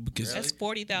 So, because... That's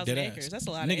 40,000 Dead ass. acres. That's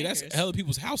a lot Nigga, of acres. that's hella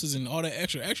people's houses and all that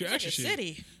extra It's a shit.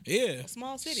 city. Yeah. A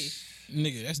small city.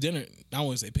 Nigga, that's dinner. I don't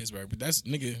want to say Pittsburgh, but that's,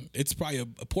 nigga, it's probably a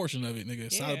portion of it, nigga.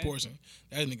 A solid Yeah. portion.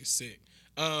 That nigga's sick.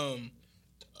 My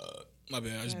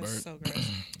bad, I just That's burped. so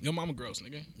gross. Your mama gross,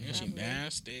 nigga. Yeah, she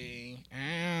nasty.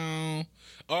 Ow.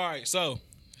 All right, so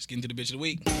let's get into the bitch of the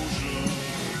week. I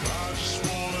just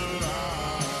wanna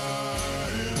lie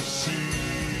and see,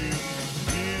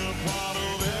 being a part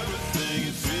of everything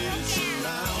it fits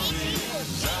around me.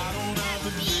 'Cause I don't have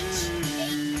to be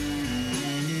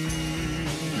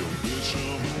your bitch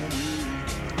of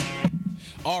the week.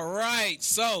 All right,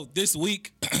 so this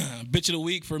week, bitch of the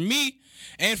week for me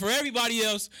and for everybody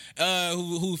else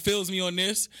who feels me on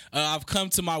this, I've come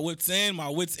to my wits end. My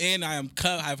wits end. I've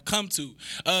come to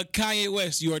Kanye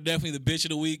West. You are definitely the bitch of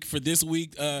the week for this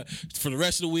week, for the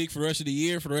rest of the week, for the rest of the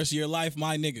year, for the rest of your life,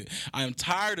 my nigga. I am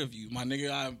tired of you, my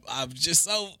nigga. I'm just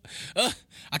so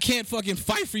I can't fucking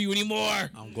fight for you anymore.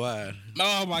 I'm glad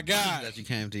Oh my god, that you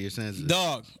came to your senses.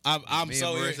 dog. I'm Me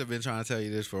so and Marissa been trying to tell you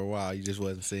this for a while. You just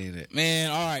wasn't seeing it.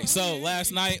 Man, all right. So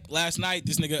last night,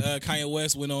 this nigga Kanye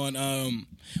West went on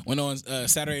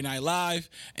Saturday Night Live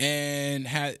and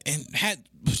had.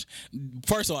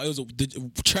 First of all, it was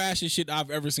the trashiest shit I've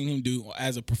ever seen him do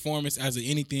as a performance, as a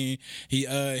anything.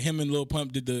 Him and Lil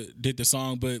Pump did the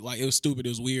song, but like it was stupid, it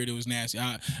was weird, it was nasty.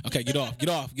 Okay, get off.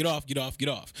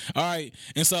 All right,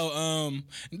 and so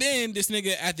then this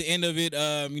nigga at the end of it,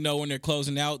 when they're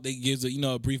closing out, they gives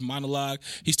a brief monologue.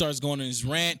 He starts going on his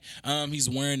rant. He's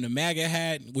wearing the MAGA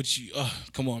hat, which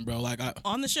come on, bro, like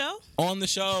On the show? on the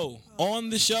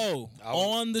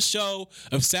show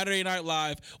of Saturday Night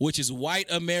Live, which is white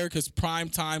America's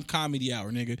primetime comedy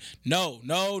hour, nigga. No.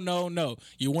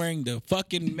 You're wearing the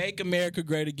fucking Make America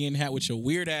Great Again hat with your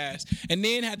weird ass, and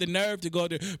then had the nerve to go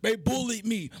there. They bullied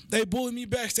me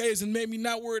backstage and made me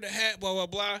not wear the hat, blah, blah,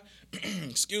 blah.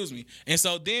 Excuse me. And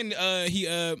so then he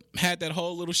had that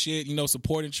whole little shit,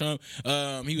 supporting Trump.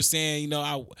 He was saying,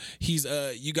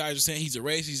 you guys are saying he's a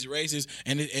racist,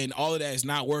 and all of that is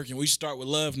not working. We should start with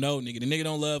love. No, nigga, the nigga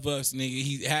don't love us,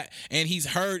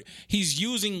 nigga. He's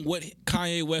using what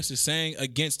Kanye West is saying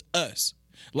against us.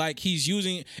 Like he's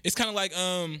using, it's kind of like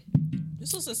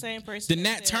This was the same person. the that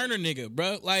Nat said- Turner nigga,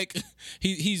 bro. Like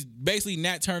he's basically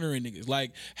Nat Turner and niggas.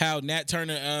 Like how Nat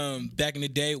Turner back in the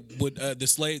day would the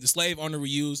slave owner would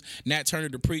use Nat Turner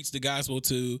to preach the gospel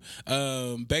to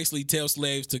basically tell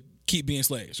slaves to keep being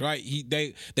slaves, right?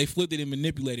 They flipped it and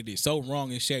manipulated it so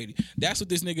wrong and shady. That's what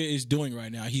this nigga is doing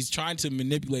right now. He's trying to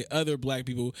manipulate other black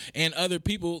people and other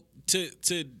people to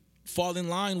fall in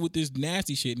line with this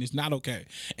nasty shit, and it's not okay.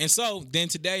 And so then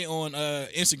today on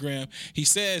Instagram, he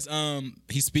says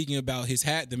he's speaking about his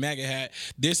hat, the MAGA hat.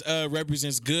 This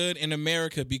represents good in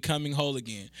America becoming whole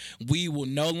again. We will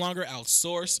no longer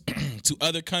outsource to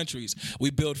other countries. We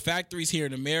build factories here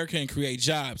in America and create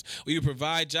jobs. We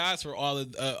provide jobs for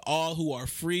all who are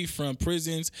free from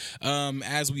prisons.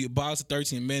 As we abolish the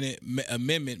 13th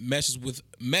Amendment, messes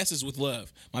with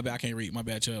love. My bad, I can't read. My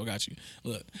bad, Chubb, got you.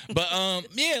 Look, but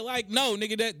yeah, like no,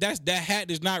 nigga, that hat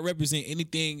does not represent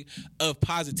anything of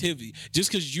positivity.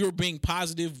 Just because you're being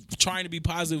positive, trying to be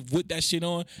positive with that shit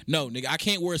on, no, nigga, I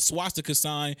can't wear a swastika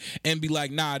sign and be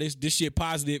like, nah, this shit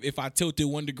positive if I tilt it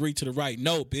 1 degree to the right.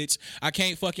 No, bitch, I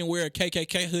can't fucking wear a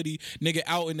KKK hoodie, nigga,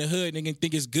 out in the hood, nigga, and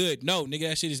think it's good. No, nigga,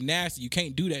 that shit is nasty. You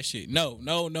can't do that shit. No,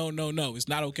 it's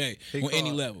not okay on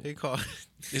any level.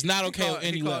 It's not okay on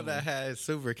any level. He called that hat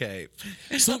super cape.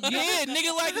 So yeah,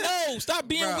 nigga, like no, stop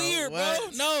being Bro, weird, what? bro.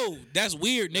 No, that's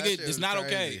weird, That nigga. shit It's was not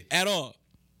crazy. okay at all.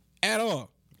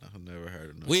 I've never heard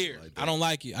of nothing Weird. like that. I don't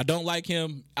like it. I don't like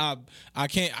him. I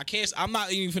can't. I'm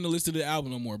not even finna listen to the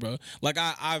album no more, bro. Like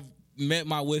I've met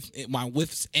my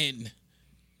wits end.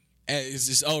 It's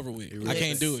just over with. I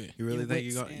can't do it. You really Your think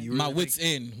wits you're gonna? end. You really My think- wits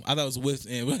end. I thought it was wits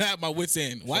end. My wits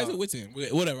end. Why is it wits end?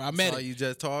 Whatever. I met So it. you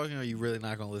just talking, or you really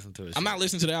not gonna listen to it? I'm not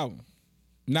listening to the album.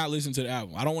 Not listening to the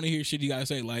album. I don't want to hear shit you gotta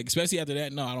say. Like especially after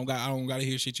that. No, I don't gotta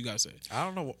hear shit you gotta say. I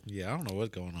don't know. Yeah, I don't know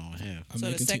what's going on with him. I So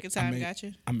may the second time got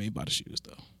you? I may buy the shoes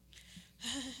though.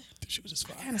 The shoes is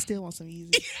fine. I still want some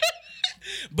easy.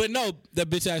 But no,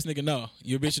 that bitch ass nigga, no.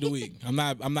 You're a bitch of the week. I'm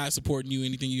not supporting you,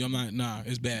 anything you, I'm not, nah,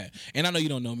 it's bad. And I know you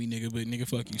don't know me, nigga, but nigga,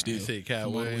 fuck you still. You see Cat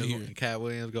Come all the way Williams. here. Cat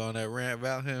Williams go on that rant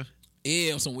about him.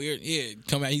 Yeah, on some weird, yeah,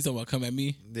 he's talking about come at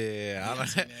me. Yeah, I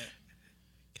seen that.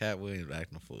 Cat Williams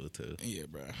acting a fool too. Yeah,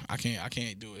 bro. I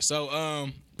can't do it. So,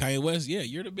 Kanye West, yeah,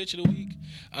 you're the bitch of the week.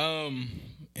 And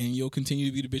you'll continue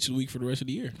to be the bitch of the week for the rest of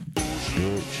the year. I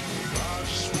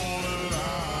just wanna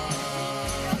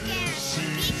lie and see.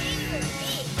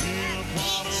 Being a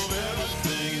part of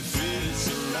everything it fits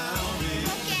around me.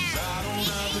 'Cause I don't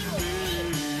have to be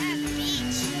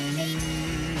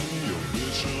your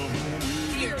bitch of the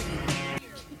week.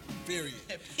 Period.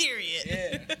 Period.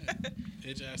 Yeah.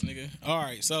 Bitch ass nigga. All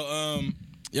right, so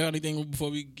y'all got anything before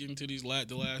we get into these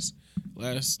the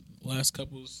last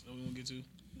couples that we want to get to?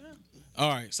 No. All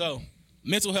right, so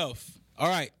mental health. All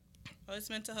right. Oh, it's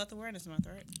Mental Health Awareness Month,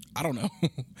 right? I don't know,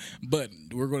 but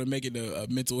we're gonna make it a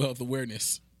mental health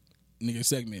awareness nigga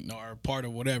segment or part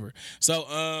of whatever. So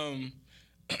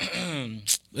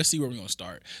let's see where we're gonna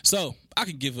start. So I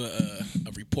can give a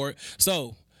report.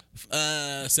 So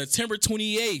September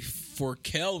 28th for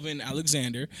Kelvin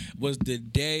Alexander was the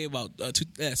day about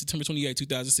September 28th,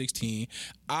 2016.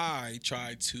 I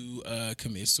tried to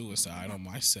commit suicide on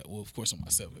myself. Well, of course, on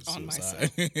myself. It's On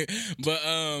suicide. But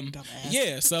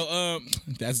yeah. So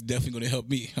that's definitely gonna help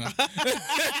me.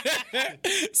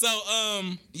 So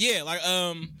yeah, like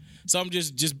So I'm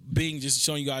just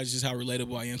showing you guys just how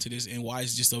relatable I am to this and why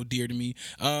it's just so dear to me.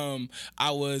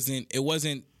 It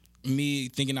wasn't me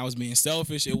thinking I was being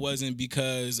selfish. It wasn't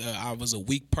because I was a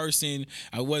weak person.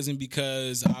 It wasn't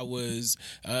because I was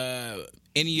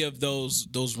any of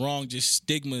those wrong just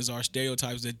stigmas or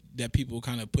stereotypes that people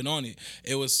kind of put on it.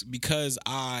 It was because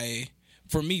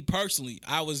for me personally,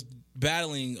 I was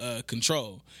battling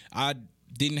control. I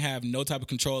didn't have no type of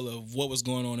control of what was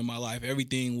going on in my life.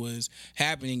 Everything was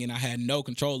happening and I had no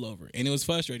control over it. And it was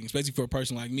frustrating, especially for a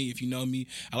person like me. If you know me,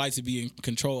 I like to be in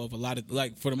control of a lot of,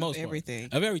 like, for the most part. everything.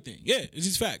 Of everything. Yeah, it's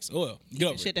just facts. Oh, well, get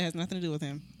over Shit it. that has nothing to do with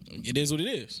him. It is what it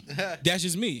is. That's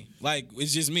just me. Like,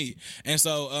 it's just me. And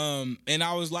so, and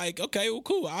I was like, okay, well,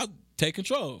 cool. I'll take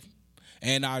control.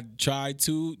 And I tried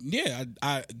to, yeah,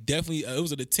 I definitely, it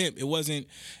was an attempt. It wasn't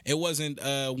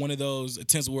one of those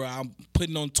attempts where I'm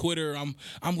putting on Twitter, I'm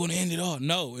going to end it all.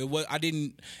 No,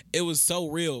 it was so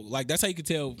real. Like, that's how you could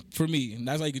tell, for me, and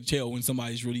that's how you could tell when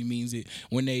somebody really means it,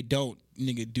 when they don't,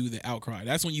 nigga, do the outcry.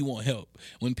 That's when you want help.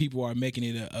 When people are making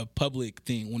it a public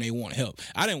thing, when they want help.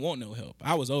 I didn't want no help.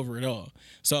 I was over it all.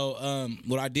 So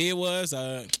what I did was,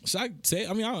 should I say?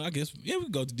 I mean, I guess, yeah, we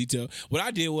can go into detail. What I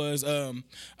did was,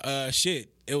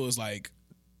 it was like,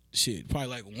 probably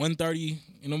like 1:30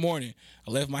 in the morning.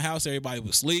 I left my house. Everybody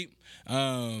was asleep.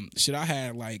 I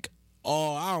had like,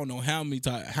 I don't know how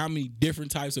many different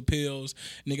types of pills.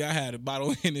 Nigga, I had a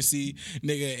bottle of Hennessy,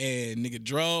 nigga, and nigga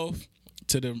drove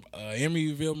to the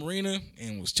Emeryville Marina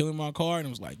and was chilling in my car and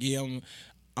was like, yeah, I'm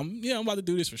about to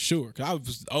do this for sure, because I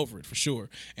was over it for sure.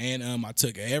 And I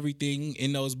took everything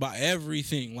in those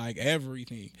everything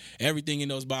in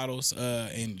those bottles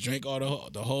and drank all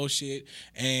the whole shit,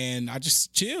 and I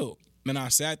just chilled. and I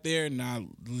sat there and I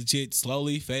legit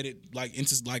slowly faded like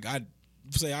into like I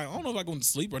don't know if I went to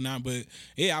sleep or not, but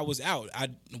yeah, I was out. I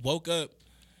woke up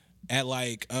at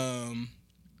like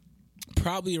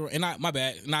probably, and my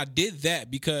bad, and I did that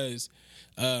because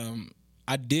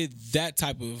I did that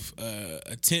type of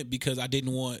attempt because I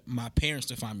didn't want my parents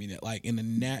to find me that like in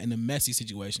a messy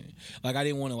situation. Like I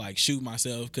didn't want to like shoot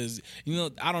myself because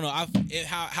I don't know.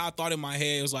 How I thought in my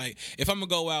head it was like if I'm gonna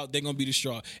go out, they're gonna be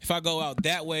distraught. If I go out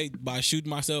that way by shooting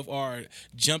myself or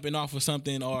jumping off of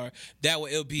something, or that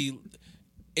way it'll be.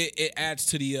 It adds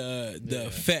to the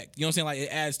effect. You know what I'm saying? Like it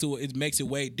adds to it. It makes it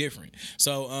way different.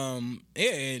 So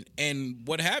yeah, and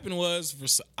what happened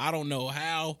was I don't know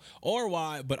how or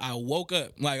why, but I woke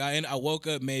up. Like I woke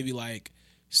up maybe like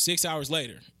 6 hours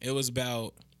later. It was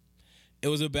about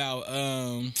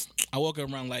I woke up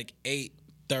around like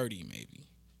 8:30 maybe.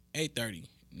 8:30.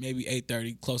 Maybe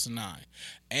 8:30, close to 9.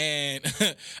 And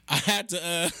I had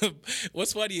to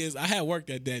what's funny is I had work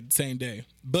that same day.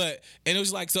 And it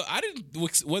was like, so I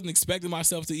wasn't expecting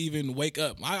myself to even wake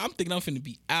up. I'm thinking I'm finna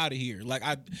be out of here. Like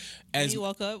when you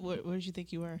woke up, where did you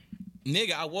think you were?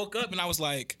 Nigga, I woke up and I was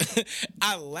like,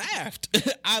 I laughed.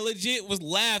 I legit was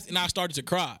laughed and I started to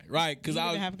cry, right? Because I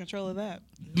was having control of that.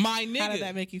 My nigga, how did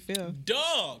that make you feel?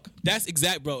 Dog, that's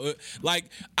exact, bro. Like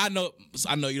I know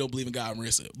you don't believe in God,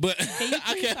 Marissa, but can you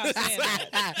please stop saying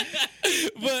that?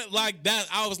 But like that,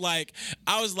 I was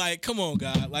like, come on,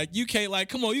 God, like you can't, like,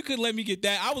 come on, you couldn't let me get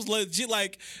that. I was legit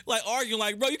like arguing,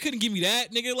 like, bro, you couldn't give me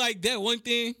that, nigga, like that one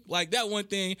thing,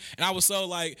 and I was so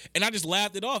like, and I just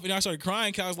laughed it off, and I started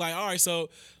crying because I was like, all right, so.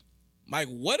 Like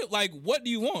what do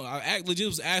you want? I legit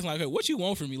was asking like, hey, what you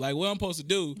want from me? Like what I'm supposed to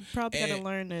do? You probably gotta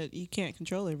learn that you can't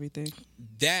control everything.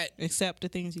 That except the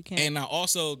things you can. And I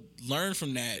also learned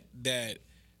from that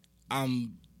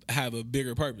have a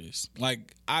bigger purpose.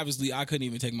 Like obviously I couldn't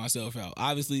even take myself out.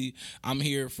 Obviously I'm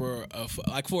here for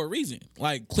a reason.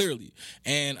 Like clearly.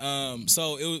 And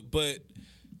so it was, but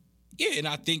yeah, and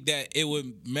I think that it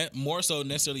would more so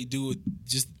necessarily do with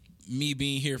just me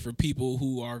being here for people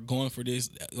who are going for this,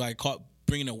 like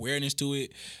bringing awareness to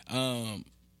it.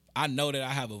 I know that I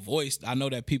have a voice. I know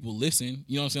that people listen.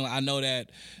 You know what I'm saying? Like, I know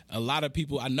that a lot of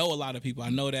people. I know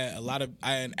that a lot of.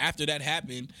 And after that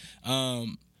happened,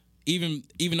 even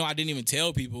though I didn't even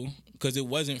tell people because it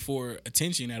wasn't for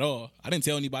attention at all. I didn't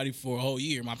tell anybody for a whole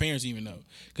year. My parents didn't even know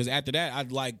because after that I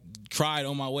like cried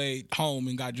on my way home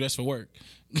and got dressed for work.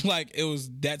 Like it was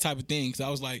that type of thing. So I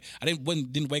was like, I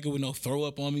didn't wake up with no throw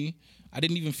up on me. I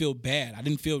didn't even feel bad. I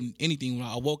didn't feel anything when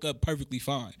I woke up perfectly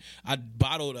fine. I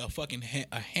bottled a fucking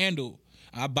handle.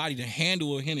 I bodied a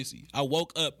handle of Hennessy. I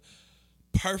woke up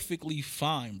perfectly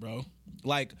fine, bro.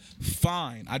 Like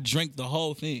fine. I drank the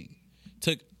whole thing.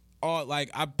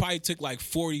 I probably took like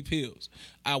 40 pills.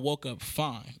 I woke up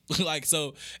fine. Like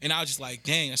so, and I was just like,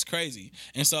 dang, that's crazy.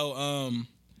 And so,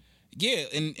 yeah,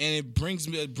 and it brings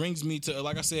me to,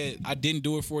 like I said, I didn't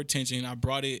do it for attention. I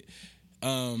brought it.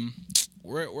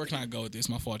 Where can I go with this?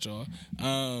 My fault, y'all.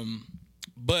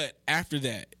 But after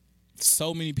that,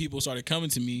 so many people started coming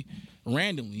to me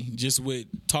randomly, just with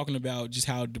talking about just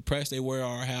how depressed they were,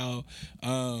 or how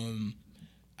I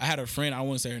had a friend. I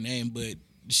won't say her name, but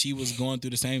she was going through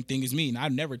the same thing as me, and I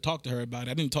never talked to her about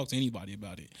it. I didn't talk to anybody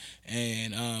about it,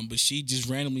 and but she just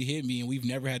randomly hit me, and we've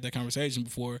never had that conversation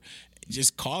before.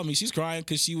 Just called me. She's crying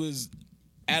because she was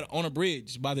on a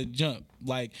bridge by the jump.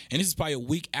 Like, and this is probably a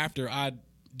week after I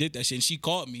did that shit. And she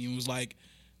called me and was like,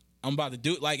 "I'm about to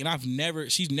do it." Like,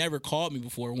 and she's never called me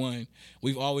before. One,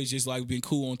 we've always just like been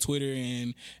cool on Twitter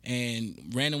and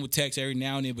random with text every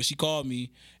now and then. But she called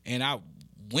me, and I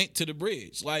went to the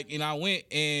bridge. Like, and I went,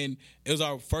 and it was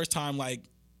our first time like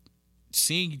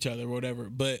seeing each other or whatever.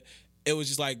 But it was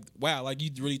just like, wow, like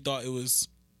you really thought it was.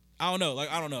 I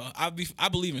don't know. I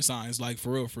believe in signs, like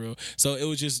for real. So it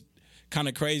was just kind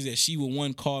of crazy that she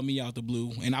would call me out the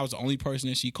blue, and I was the only person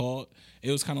that she called. It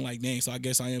was kind of like, dang. So I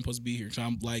guess I am supposed to be here. So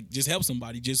I'm like, just help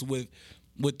somebody, just with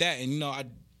that. And I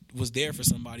was there for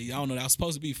somebody. I don't know that I was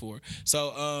supposed to be for.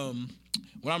 So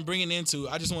what I'm bringing into,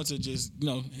 I just want to just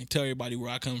tell everybody where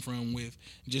I come from with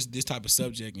just this type of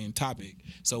subject and topic.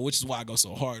 So which is why I go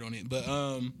so hard on it. But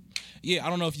yeah,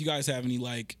 I don't know if you guys have any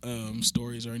like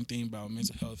stories or anything about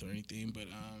mental health or anything, but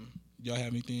y'all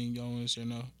have anything y'all want to share?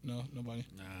 No, nobody.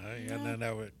 Nah, I ain't got nothing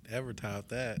that would ever top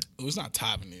that. Well, it's not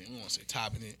topping it. I don't want to say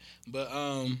topping it, but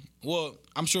well,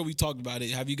 I'm sure we talked about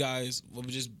it. Have you guys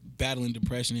just battling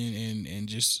depression and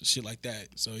just shit like that?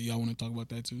 So y'all want to talk about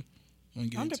that too?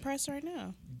 I'm depressed right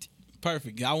now.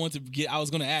 Perfect. I was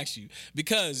going to ask you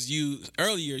because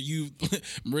earlier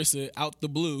Marissa out the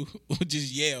blue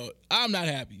just yelled, "I'm not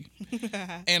happy,"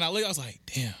 and I was like,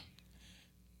 damn.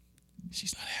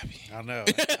 she's not happy. I know.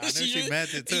 I knew she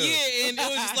meant it too. Yeah, and it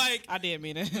was just like, I didn't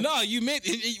mean it. no, you meant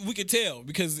it. We could tell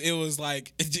because it was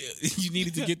like you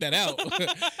needed to get that out.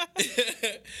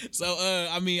 So,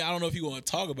 I mean, I don't know if you want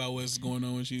to talk about what's going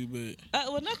on with you, but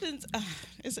Well,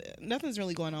 nothing's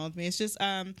really going on with me. It's just,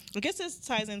 I guess this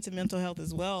ties into mental health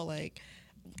as well. Like,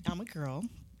 I'm a girl,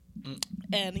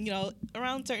 and you know,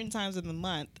 around certain times of the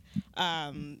month,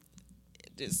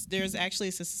 there's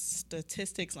actually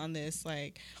statistics on this.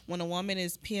 Like, when a woman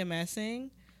is PMSing,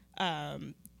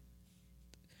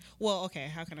 well, okay,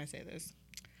 how can I say this?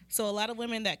 So, a lot of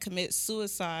women that commit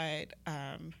suicide,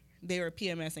 they were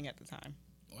PMSing at the time.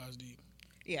 wow, it's deep.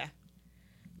 Yeah.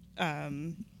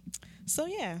 So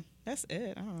yeah, that's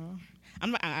it. I don't know.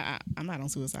 I'm not on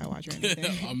Suicide Watch or anything.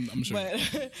 I'm sure.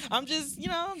 But I'm just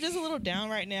a little down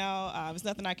right now. It's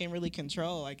nothing I can really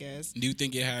control, I guess. Do you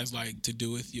think it has like to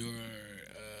do with your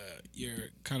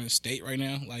kind of state right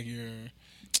now, like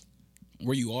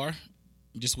where you are,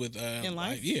 just with In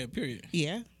life? like, yeah, period.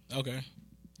 Yeah, Okay.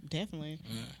 definitely.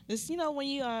 It's when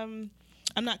you I'm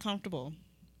not comfortable.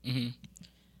 Mm-hmm.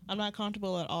 I'm not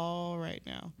comfortable at all right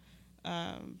now.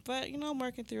 But I'm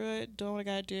working through it, doing what I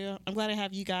gotta do. I'm glad I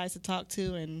have you guys to talk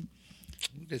to, and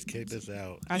You just kicked us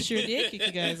out. I sure did kick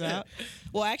you guys out.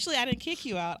 Well, actually, I didn't kick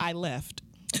you out. I left.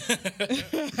 You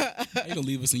gonna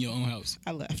leave us in your own house?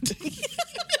 I left.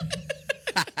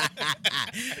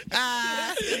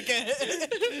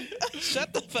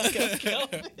 Shut the fuck up,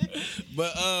 Kelvin.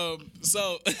 But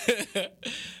so,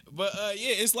 but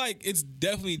yeah, it's like it's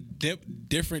definitely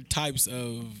different types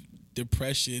of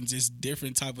depressions. It's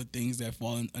different type of things that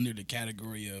fall under the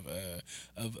category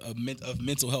of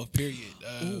mental health. Period.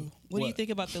 What do you think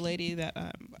about the lady that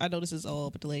I know this is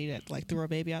old, but the lady that like threw her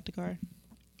baby out the car?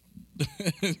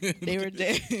 They were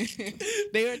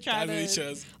trying That's to.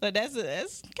 what it Like,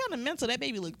 that's kind of mental. That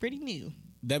baby looked pretty new.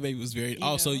 That baby was very. You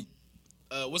Also,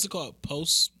 know. what's it called?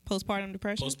 Postpartum Postpartum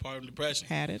depression. depression.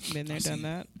 Had it. Been there, I done see.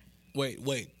 that. Wait,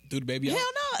 threw the baby out. Hell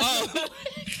no. Oh.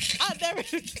 I never.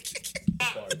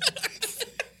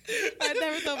 I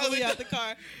never threw baby out the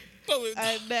car.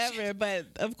 I never. But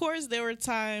of course, there were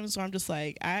times where I'm just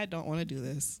like, I don't want to do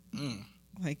this.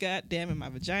 Like, God damn it, my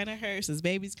vagina hurts. This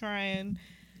baby's crying.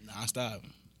 Nah, stop.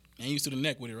 And used to the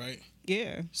neck with it, right?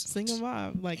 Yeah, single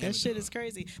mom. Like, that shit is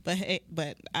crazy. But hey,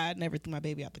 I never threw my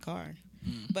baby out the car.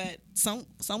 But some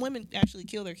women actually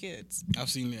kill their kids I've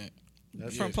seen that.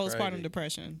 That's from just postpartum crazy.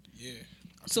 depression. Yeah.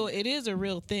 So it is a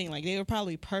real thing. Like, they were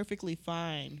probably perfectly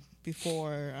fine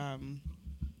before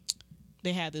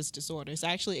they had this disorder. It's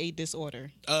actually a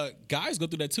disorder. Guys go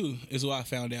through that too, is what I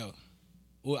found out.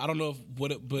 Well, I don't know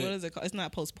but What is it called? It's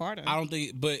not postpartum. I don't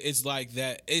think, but it's like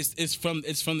that. It's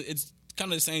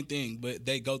kind of the same thing, but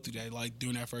they go through that like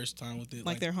during that first time with it.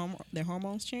 like their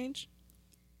hormones change.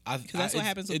 Because that's what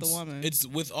happens with the woman. It's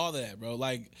with all that, bro.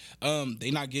 Like, they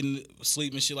not getting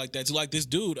sleep and shit like that. So, like this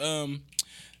dude,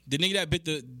 the nigga that bit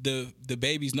the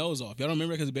baby's nose off. Y'all don't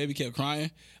remember because the baby kept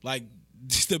crying. Like,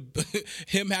 just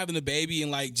him having the baby and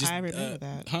like just. I remember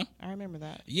that. Huh? I remember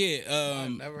that. Yeah. I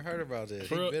never heard about this.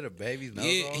 for- He bit a baby's nose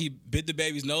Yeah, off? he bit the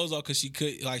baby's nose off because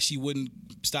she wouldn't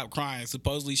stop crying.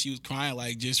 Supposedly she was crying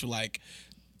like just for like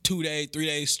 2 days, 3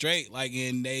 days straight. Like,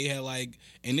 and they had like,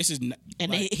 and this is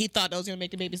And like, he thought that was gonna make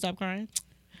the baby stop crying.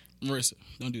 Marissa,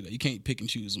 don't do that. You can't pick and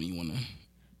choose when you want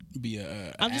to be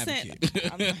a I'm just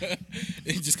advocate.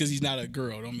 Just because he's not a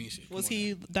girl don't mean shit. Was Come on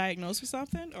he diagnosed with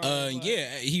something? Or now. what?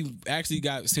 Yeah, he actually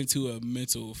got sent to a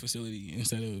mental facility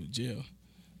instead of jail.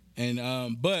 And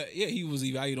but yeah, he was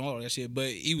evaluated on all that shit. But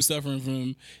he was suffering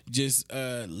from just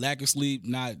lack of sleep.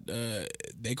 Not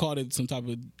they called it some type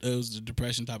of it was a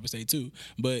depression type of state too.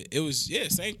 But it was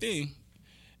same thing.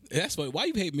 That's why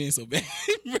you hate men so bad.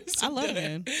 I love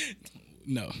men.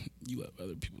 No, you love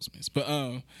other people's mess. But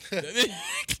all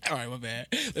right, my bad.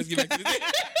 Let's get back to this.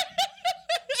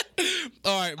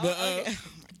 All right, but Okay. Oh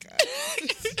my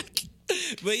god.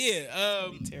 but yeah,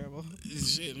 Terrible.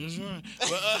 shit, what's wrong?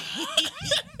 But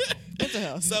Mental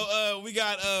health. so we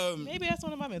got Maybe that's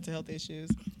one of my mental health issues.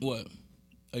 what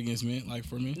against men? Like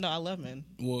for me? No, I love men,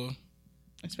 Well,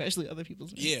 especially other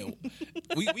people's men. yeah,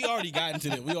 we already got into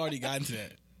that. We already got into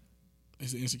that.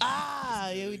 It's insecure.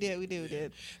 Yeah, we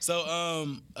did.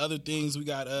 So other things we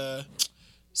got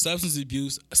substance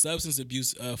abuse. Substance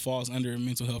abuse falls under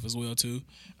mental health as well too.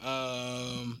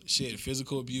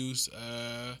 Physical abuse.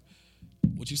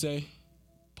 What you say?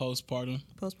 postpartum,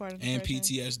 and depression.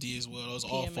 PTSD as well.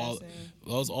 PMSing.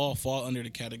 Those all fall under the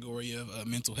category of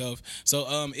mental health.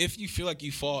 So if you feel like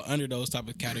you fall under those type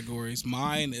of categories,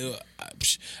 mine,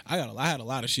 I had a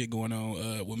lot of shit going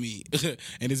on with me,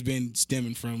 and it's been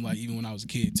stemming from like even when I was a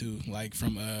kid too, like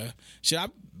from shit. I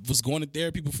was going to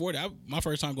therapy before that. My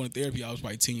first time going to therapy, I was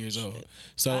probably 10 years old.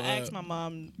 So I asked my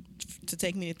mom to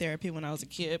take me to therapy when I was a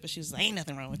kid, but she was like, "Ain't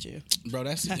nothing wrong with you." bro,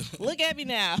 that's Look at me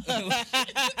now.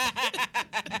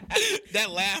 that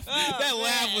laugh. That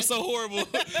laugh was so horrible.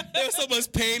 There was so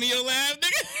much pain in your laugh,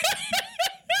 nigga.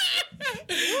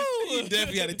 You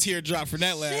definitely had a tear drop for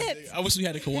that laugh. Shit. I wish we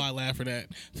had a Kawhi laugh for that.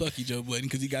 Fuck you, Joe Budden,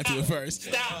 because he got to it first.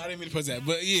 I didn't mean to press that,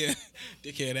 but yeah,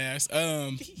 dickhead ass.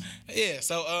 Yeah.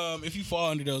 So if you fall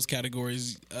under those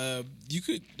categories, you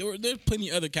could. There's plenty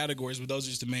of other categories, but those are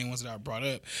just the main ones that I brought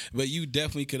up. But you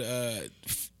definitely could.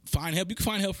 Find help. You can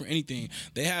find help for anything.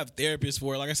 They have therapists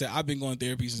for it. Like I said, I've been going to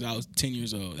therapy since I was 10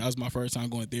 years old. That was my first time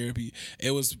going to therapy.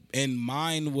 And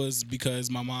mine was because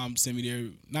my mom sent me there.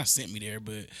 Not sent me there,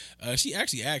 but she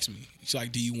actually asked me. She's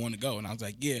like, "Do you want to go?" And I was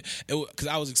like, "Yeah," because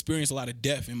I was experiencing a lot of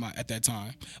death at that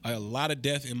time. Like a lot of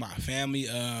death in my family.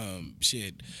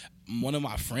 Shit, one of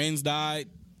my friends died.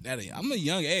 I'm a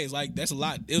young age. Like that's a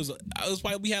lot. It was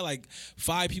probably we had like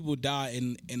 5 people die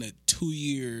in a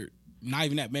 2-year. Not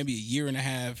even that, maybe a year and a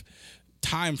half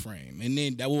time frame, and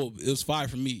then it was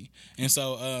 5 for me, and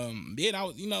so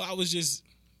I was just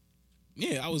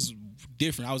I was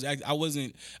different. I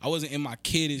wasn't in my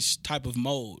kiddish type of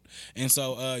mode, and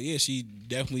so she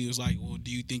definitely was like, "Well, do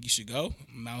you think you should go?"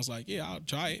 And I was like, "Yeah, I'll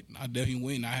try it." I definitely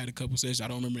went. And I had a couple sessions. I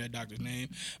don't remember that doctor's name,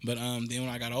 but then when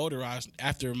I got older,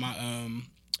 after my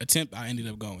attempt, I ended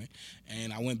up going,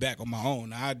 and I went back on my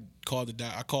own. I called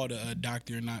a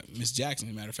doctor, not Miss Jackson.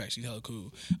 As a matter of fact, she's hella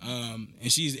cool, and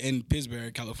she's in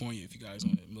Pittsburgh, California. If you guys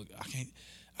want to look, I can't.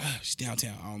 She's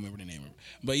downtown. I don't remember the name of her,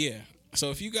 but yeah. So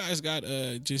if you guys got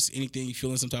just anything you feel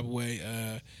in some type of way,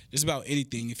 just about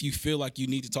anything. If you feel like you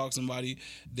need to talk to somebody,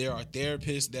 there are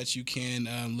therapists that you can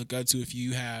look up to. If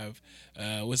you have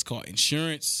what's called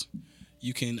insurance,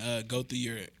 you can go through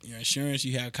your insurance.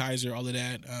 You have Kaiser, all of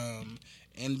that.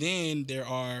 And then there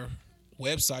are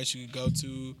websites you can go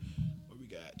to. What we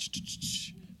got?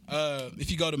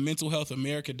 If you go to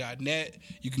mentalhealthamerica.net,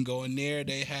 you can go in there.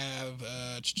 They have,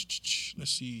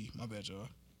 let's see, my bad, y'all.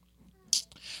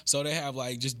 So they have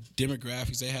like just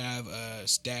demographics. They have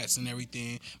stats and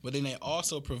everything. But then they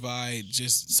also provide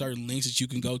just certain links that you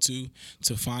can go to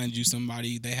find you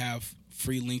somebody. They have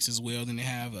free links as well. Then they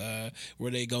have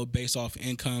where they go based off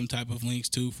income type of links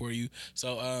too for you.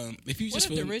 So if you just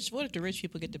what if the rich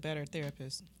people get the better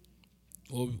therapists?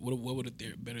 What would a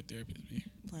better therapist be?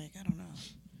 Like I don't know.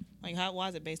 Like why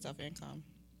is it based off income?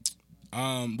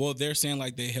 Well, they're saying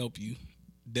like they help you.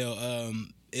 They'll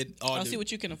I'll see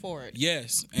what you can afford.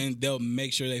 Yes, and they'll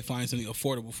make sure they find something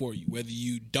affordable for you, whether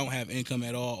you don't have income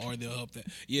at all, or they'll help that.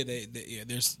 Yeah,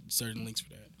 there's certain links for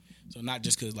that. So not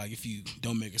just because like if you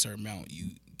don't make a certain amount,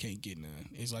 you can't get none.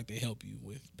 It's like they help you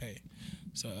with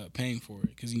paying for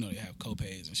it, because they have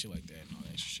co-pays and shit like that and all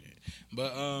that extra shit.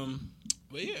 But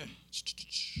yeah,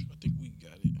 I think we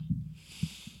got it.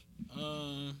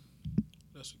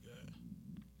 What else we got?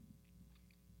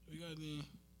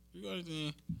 We got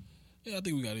anything? Yeah, I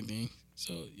think we got anything.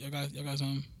 So y'all got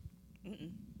something?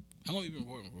 How long you been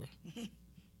recording for?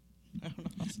 I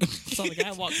don't know. So the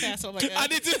guy walked past. I'm like, I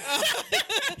did too.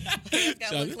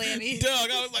 got one clammy. Dog,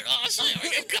 I was like, oh shit, we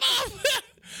getting cut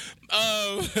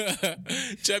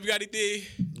off. Chubb, you got anything?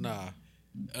 Nah.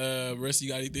 Rusty,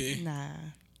 you got anything? Nah.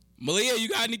 Malia, you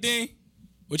got anything?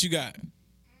 What you got?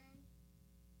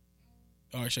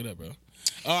 All right, shut up, bro.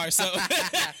 All right, so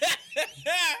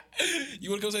you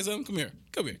want to come say something?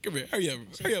 Come here. Hurry up,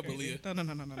 Malia. No.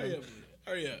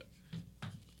 Hurry up.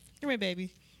 Come here,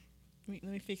 baby. Let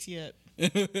me fix you up.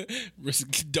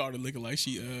 Rusty's daughter looking like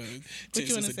she 10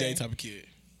 cents a day type of kid.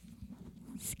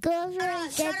 School's really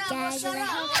good, guys. Shut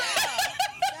up,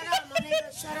 my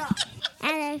nigga, shut up.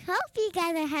 And I hope you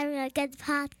guys are having a good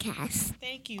podcast.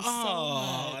 Thank you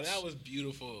Oh, much. that was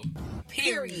beautiful.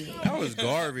 Period. That was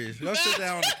garbage. Go sit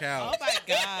down on the couch. Oh my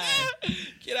God.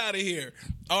 Get out of here.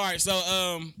 All right, so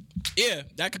yeah,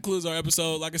 that concludes our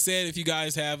episode. Like I said, if you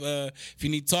guys have if you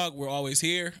need to talk, we're always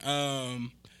here.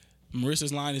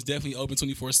 Marissa's line is definitely open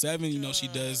 24/7. She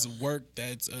does work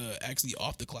that's actually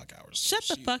off the clock hours. Shut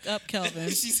the fuck up, Kelvin.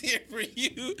 She's here for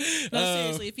you. No,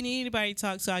 seriously, if you need anybody to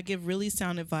talk to, I give really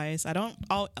sound advice. I don't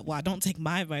take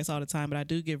my advice all the time, but I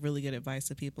do give really good advice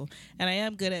to people. And I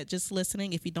am good at just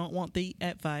listening if you don't want the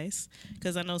advice,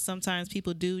 because I know sometimes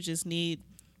people do just need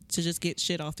to just get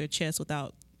shit off their chest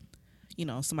without,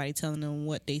 somebody telling them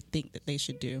what they think that they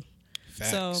should do.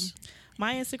 Facts. So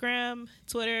My Instagram,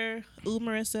 Twitter,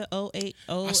 Marissa 080.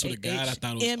 I swear to God, I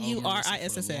thought it was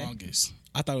Marissa for the Marissa. longest.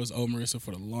 I thought it was Marissa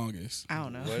for the longest. I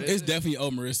don't know. What It's is it? definitely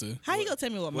Marissa. How you gonna tell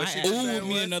me what my What's ass? your- Ooh, that with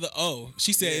me was- another O.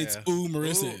 She said it's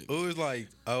Marissa. Ooh is like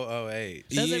 008.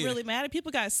 Does it Yeah. really matter?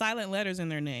 People got silent letters in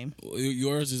their name.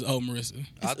 Yours is Marissa.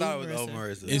 I thought it was Marissa.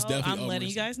 Marissa. It's No, definitely I'm letting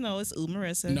Marissa. you guys know it's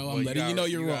Marissa. No, I'm letting you know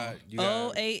you're wrong.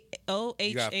 O A O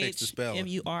H gotta fix the H spelling.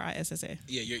 Marissa.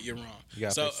 Yeah, you're wrong. You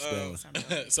gotta So, fix the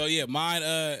spelling. so yeah,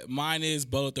 mine is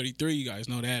Bolo33. You guys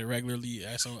know that regularly.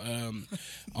 That's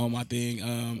on my thing.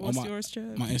 What's on my, yours, Chubb?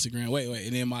 my Instagram. Wait,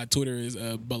 and then my Twitter is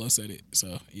Bolo said it.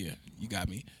 So yeah, you got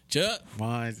me. Chubb,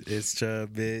 Mine is Chubb,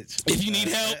 bitch. if you need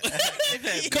help,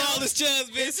 call us Chubb,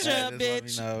 bitch. Chubb,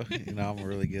 Just let me know. I'm a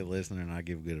really good listener and I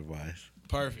give good advice.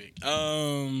 Perfect.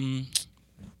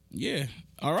 Yeah.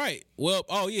 All right. Well,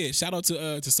 oh yeah. Shout out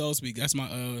to Soul Speak. That's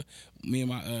my me and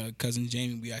my cousin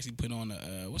Jamie. We actually put on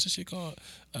what's the shit called?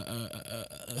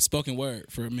 A spoken word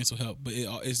for mental health. But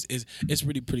it's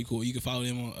really pretty cool. You can follow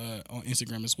them on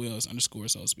Instagram as well as _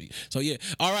 Soul Speak. So yeah.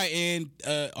 All right. And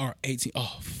our 18.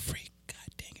 Oh freak. God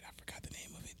dang it. I forgot the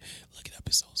name of it. Look it up.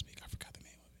 It's Soul Speak. I forgot the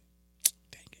name of it.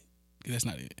 Dang it. That's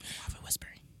not it. Marvin Whispering.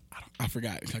 I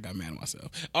forgot. I got mad at myself.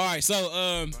 All right,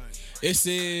 so this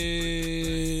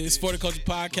is For the Culture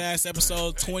Podcast,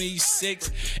 episode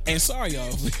 26. And sorry,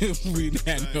 y'all, we didn't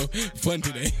have no fun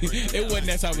today. It wasn't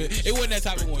that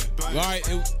type of one. All right,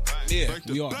 yeah,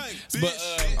 we are. But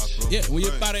yeah, we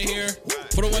up out of here.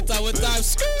 For the one time.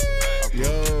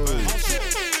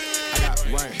 Yo.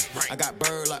 Rain. I got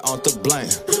bird like on the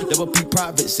blank. Double P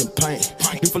privates and plain.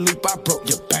 If a loop, I broke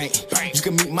your bank. You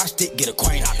can meet my stick, get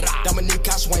acquainted. Dominique,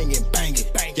 I swing and bang it.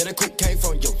 Yeah, the coupe came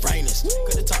from Uranus.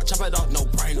 Cut the top, chop it off, no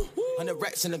brainer. 100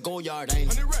 racks in the gold yard,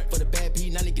 ain't it? For the bad P,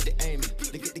 now they get the aiming.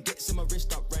 They get the gets in my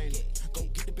wrist, stop raining. Go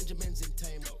get the Benjamins and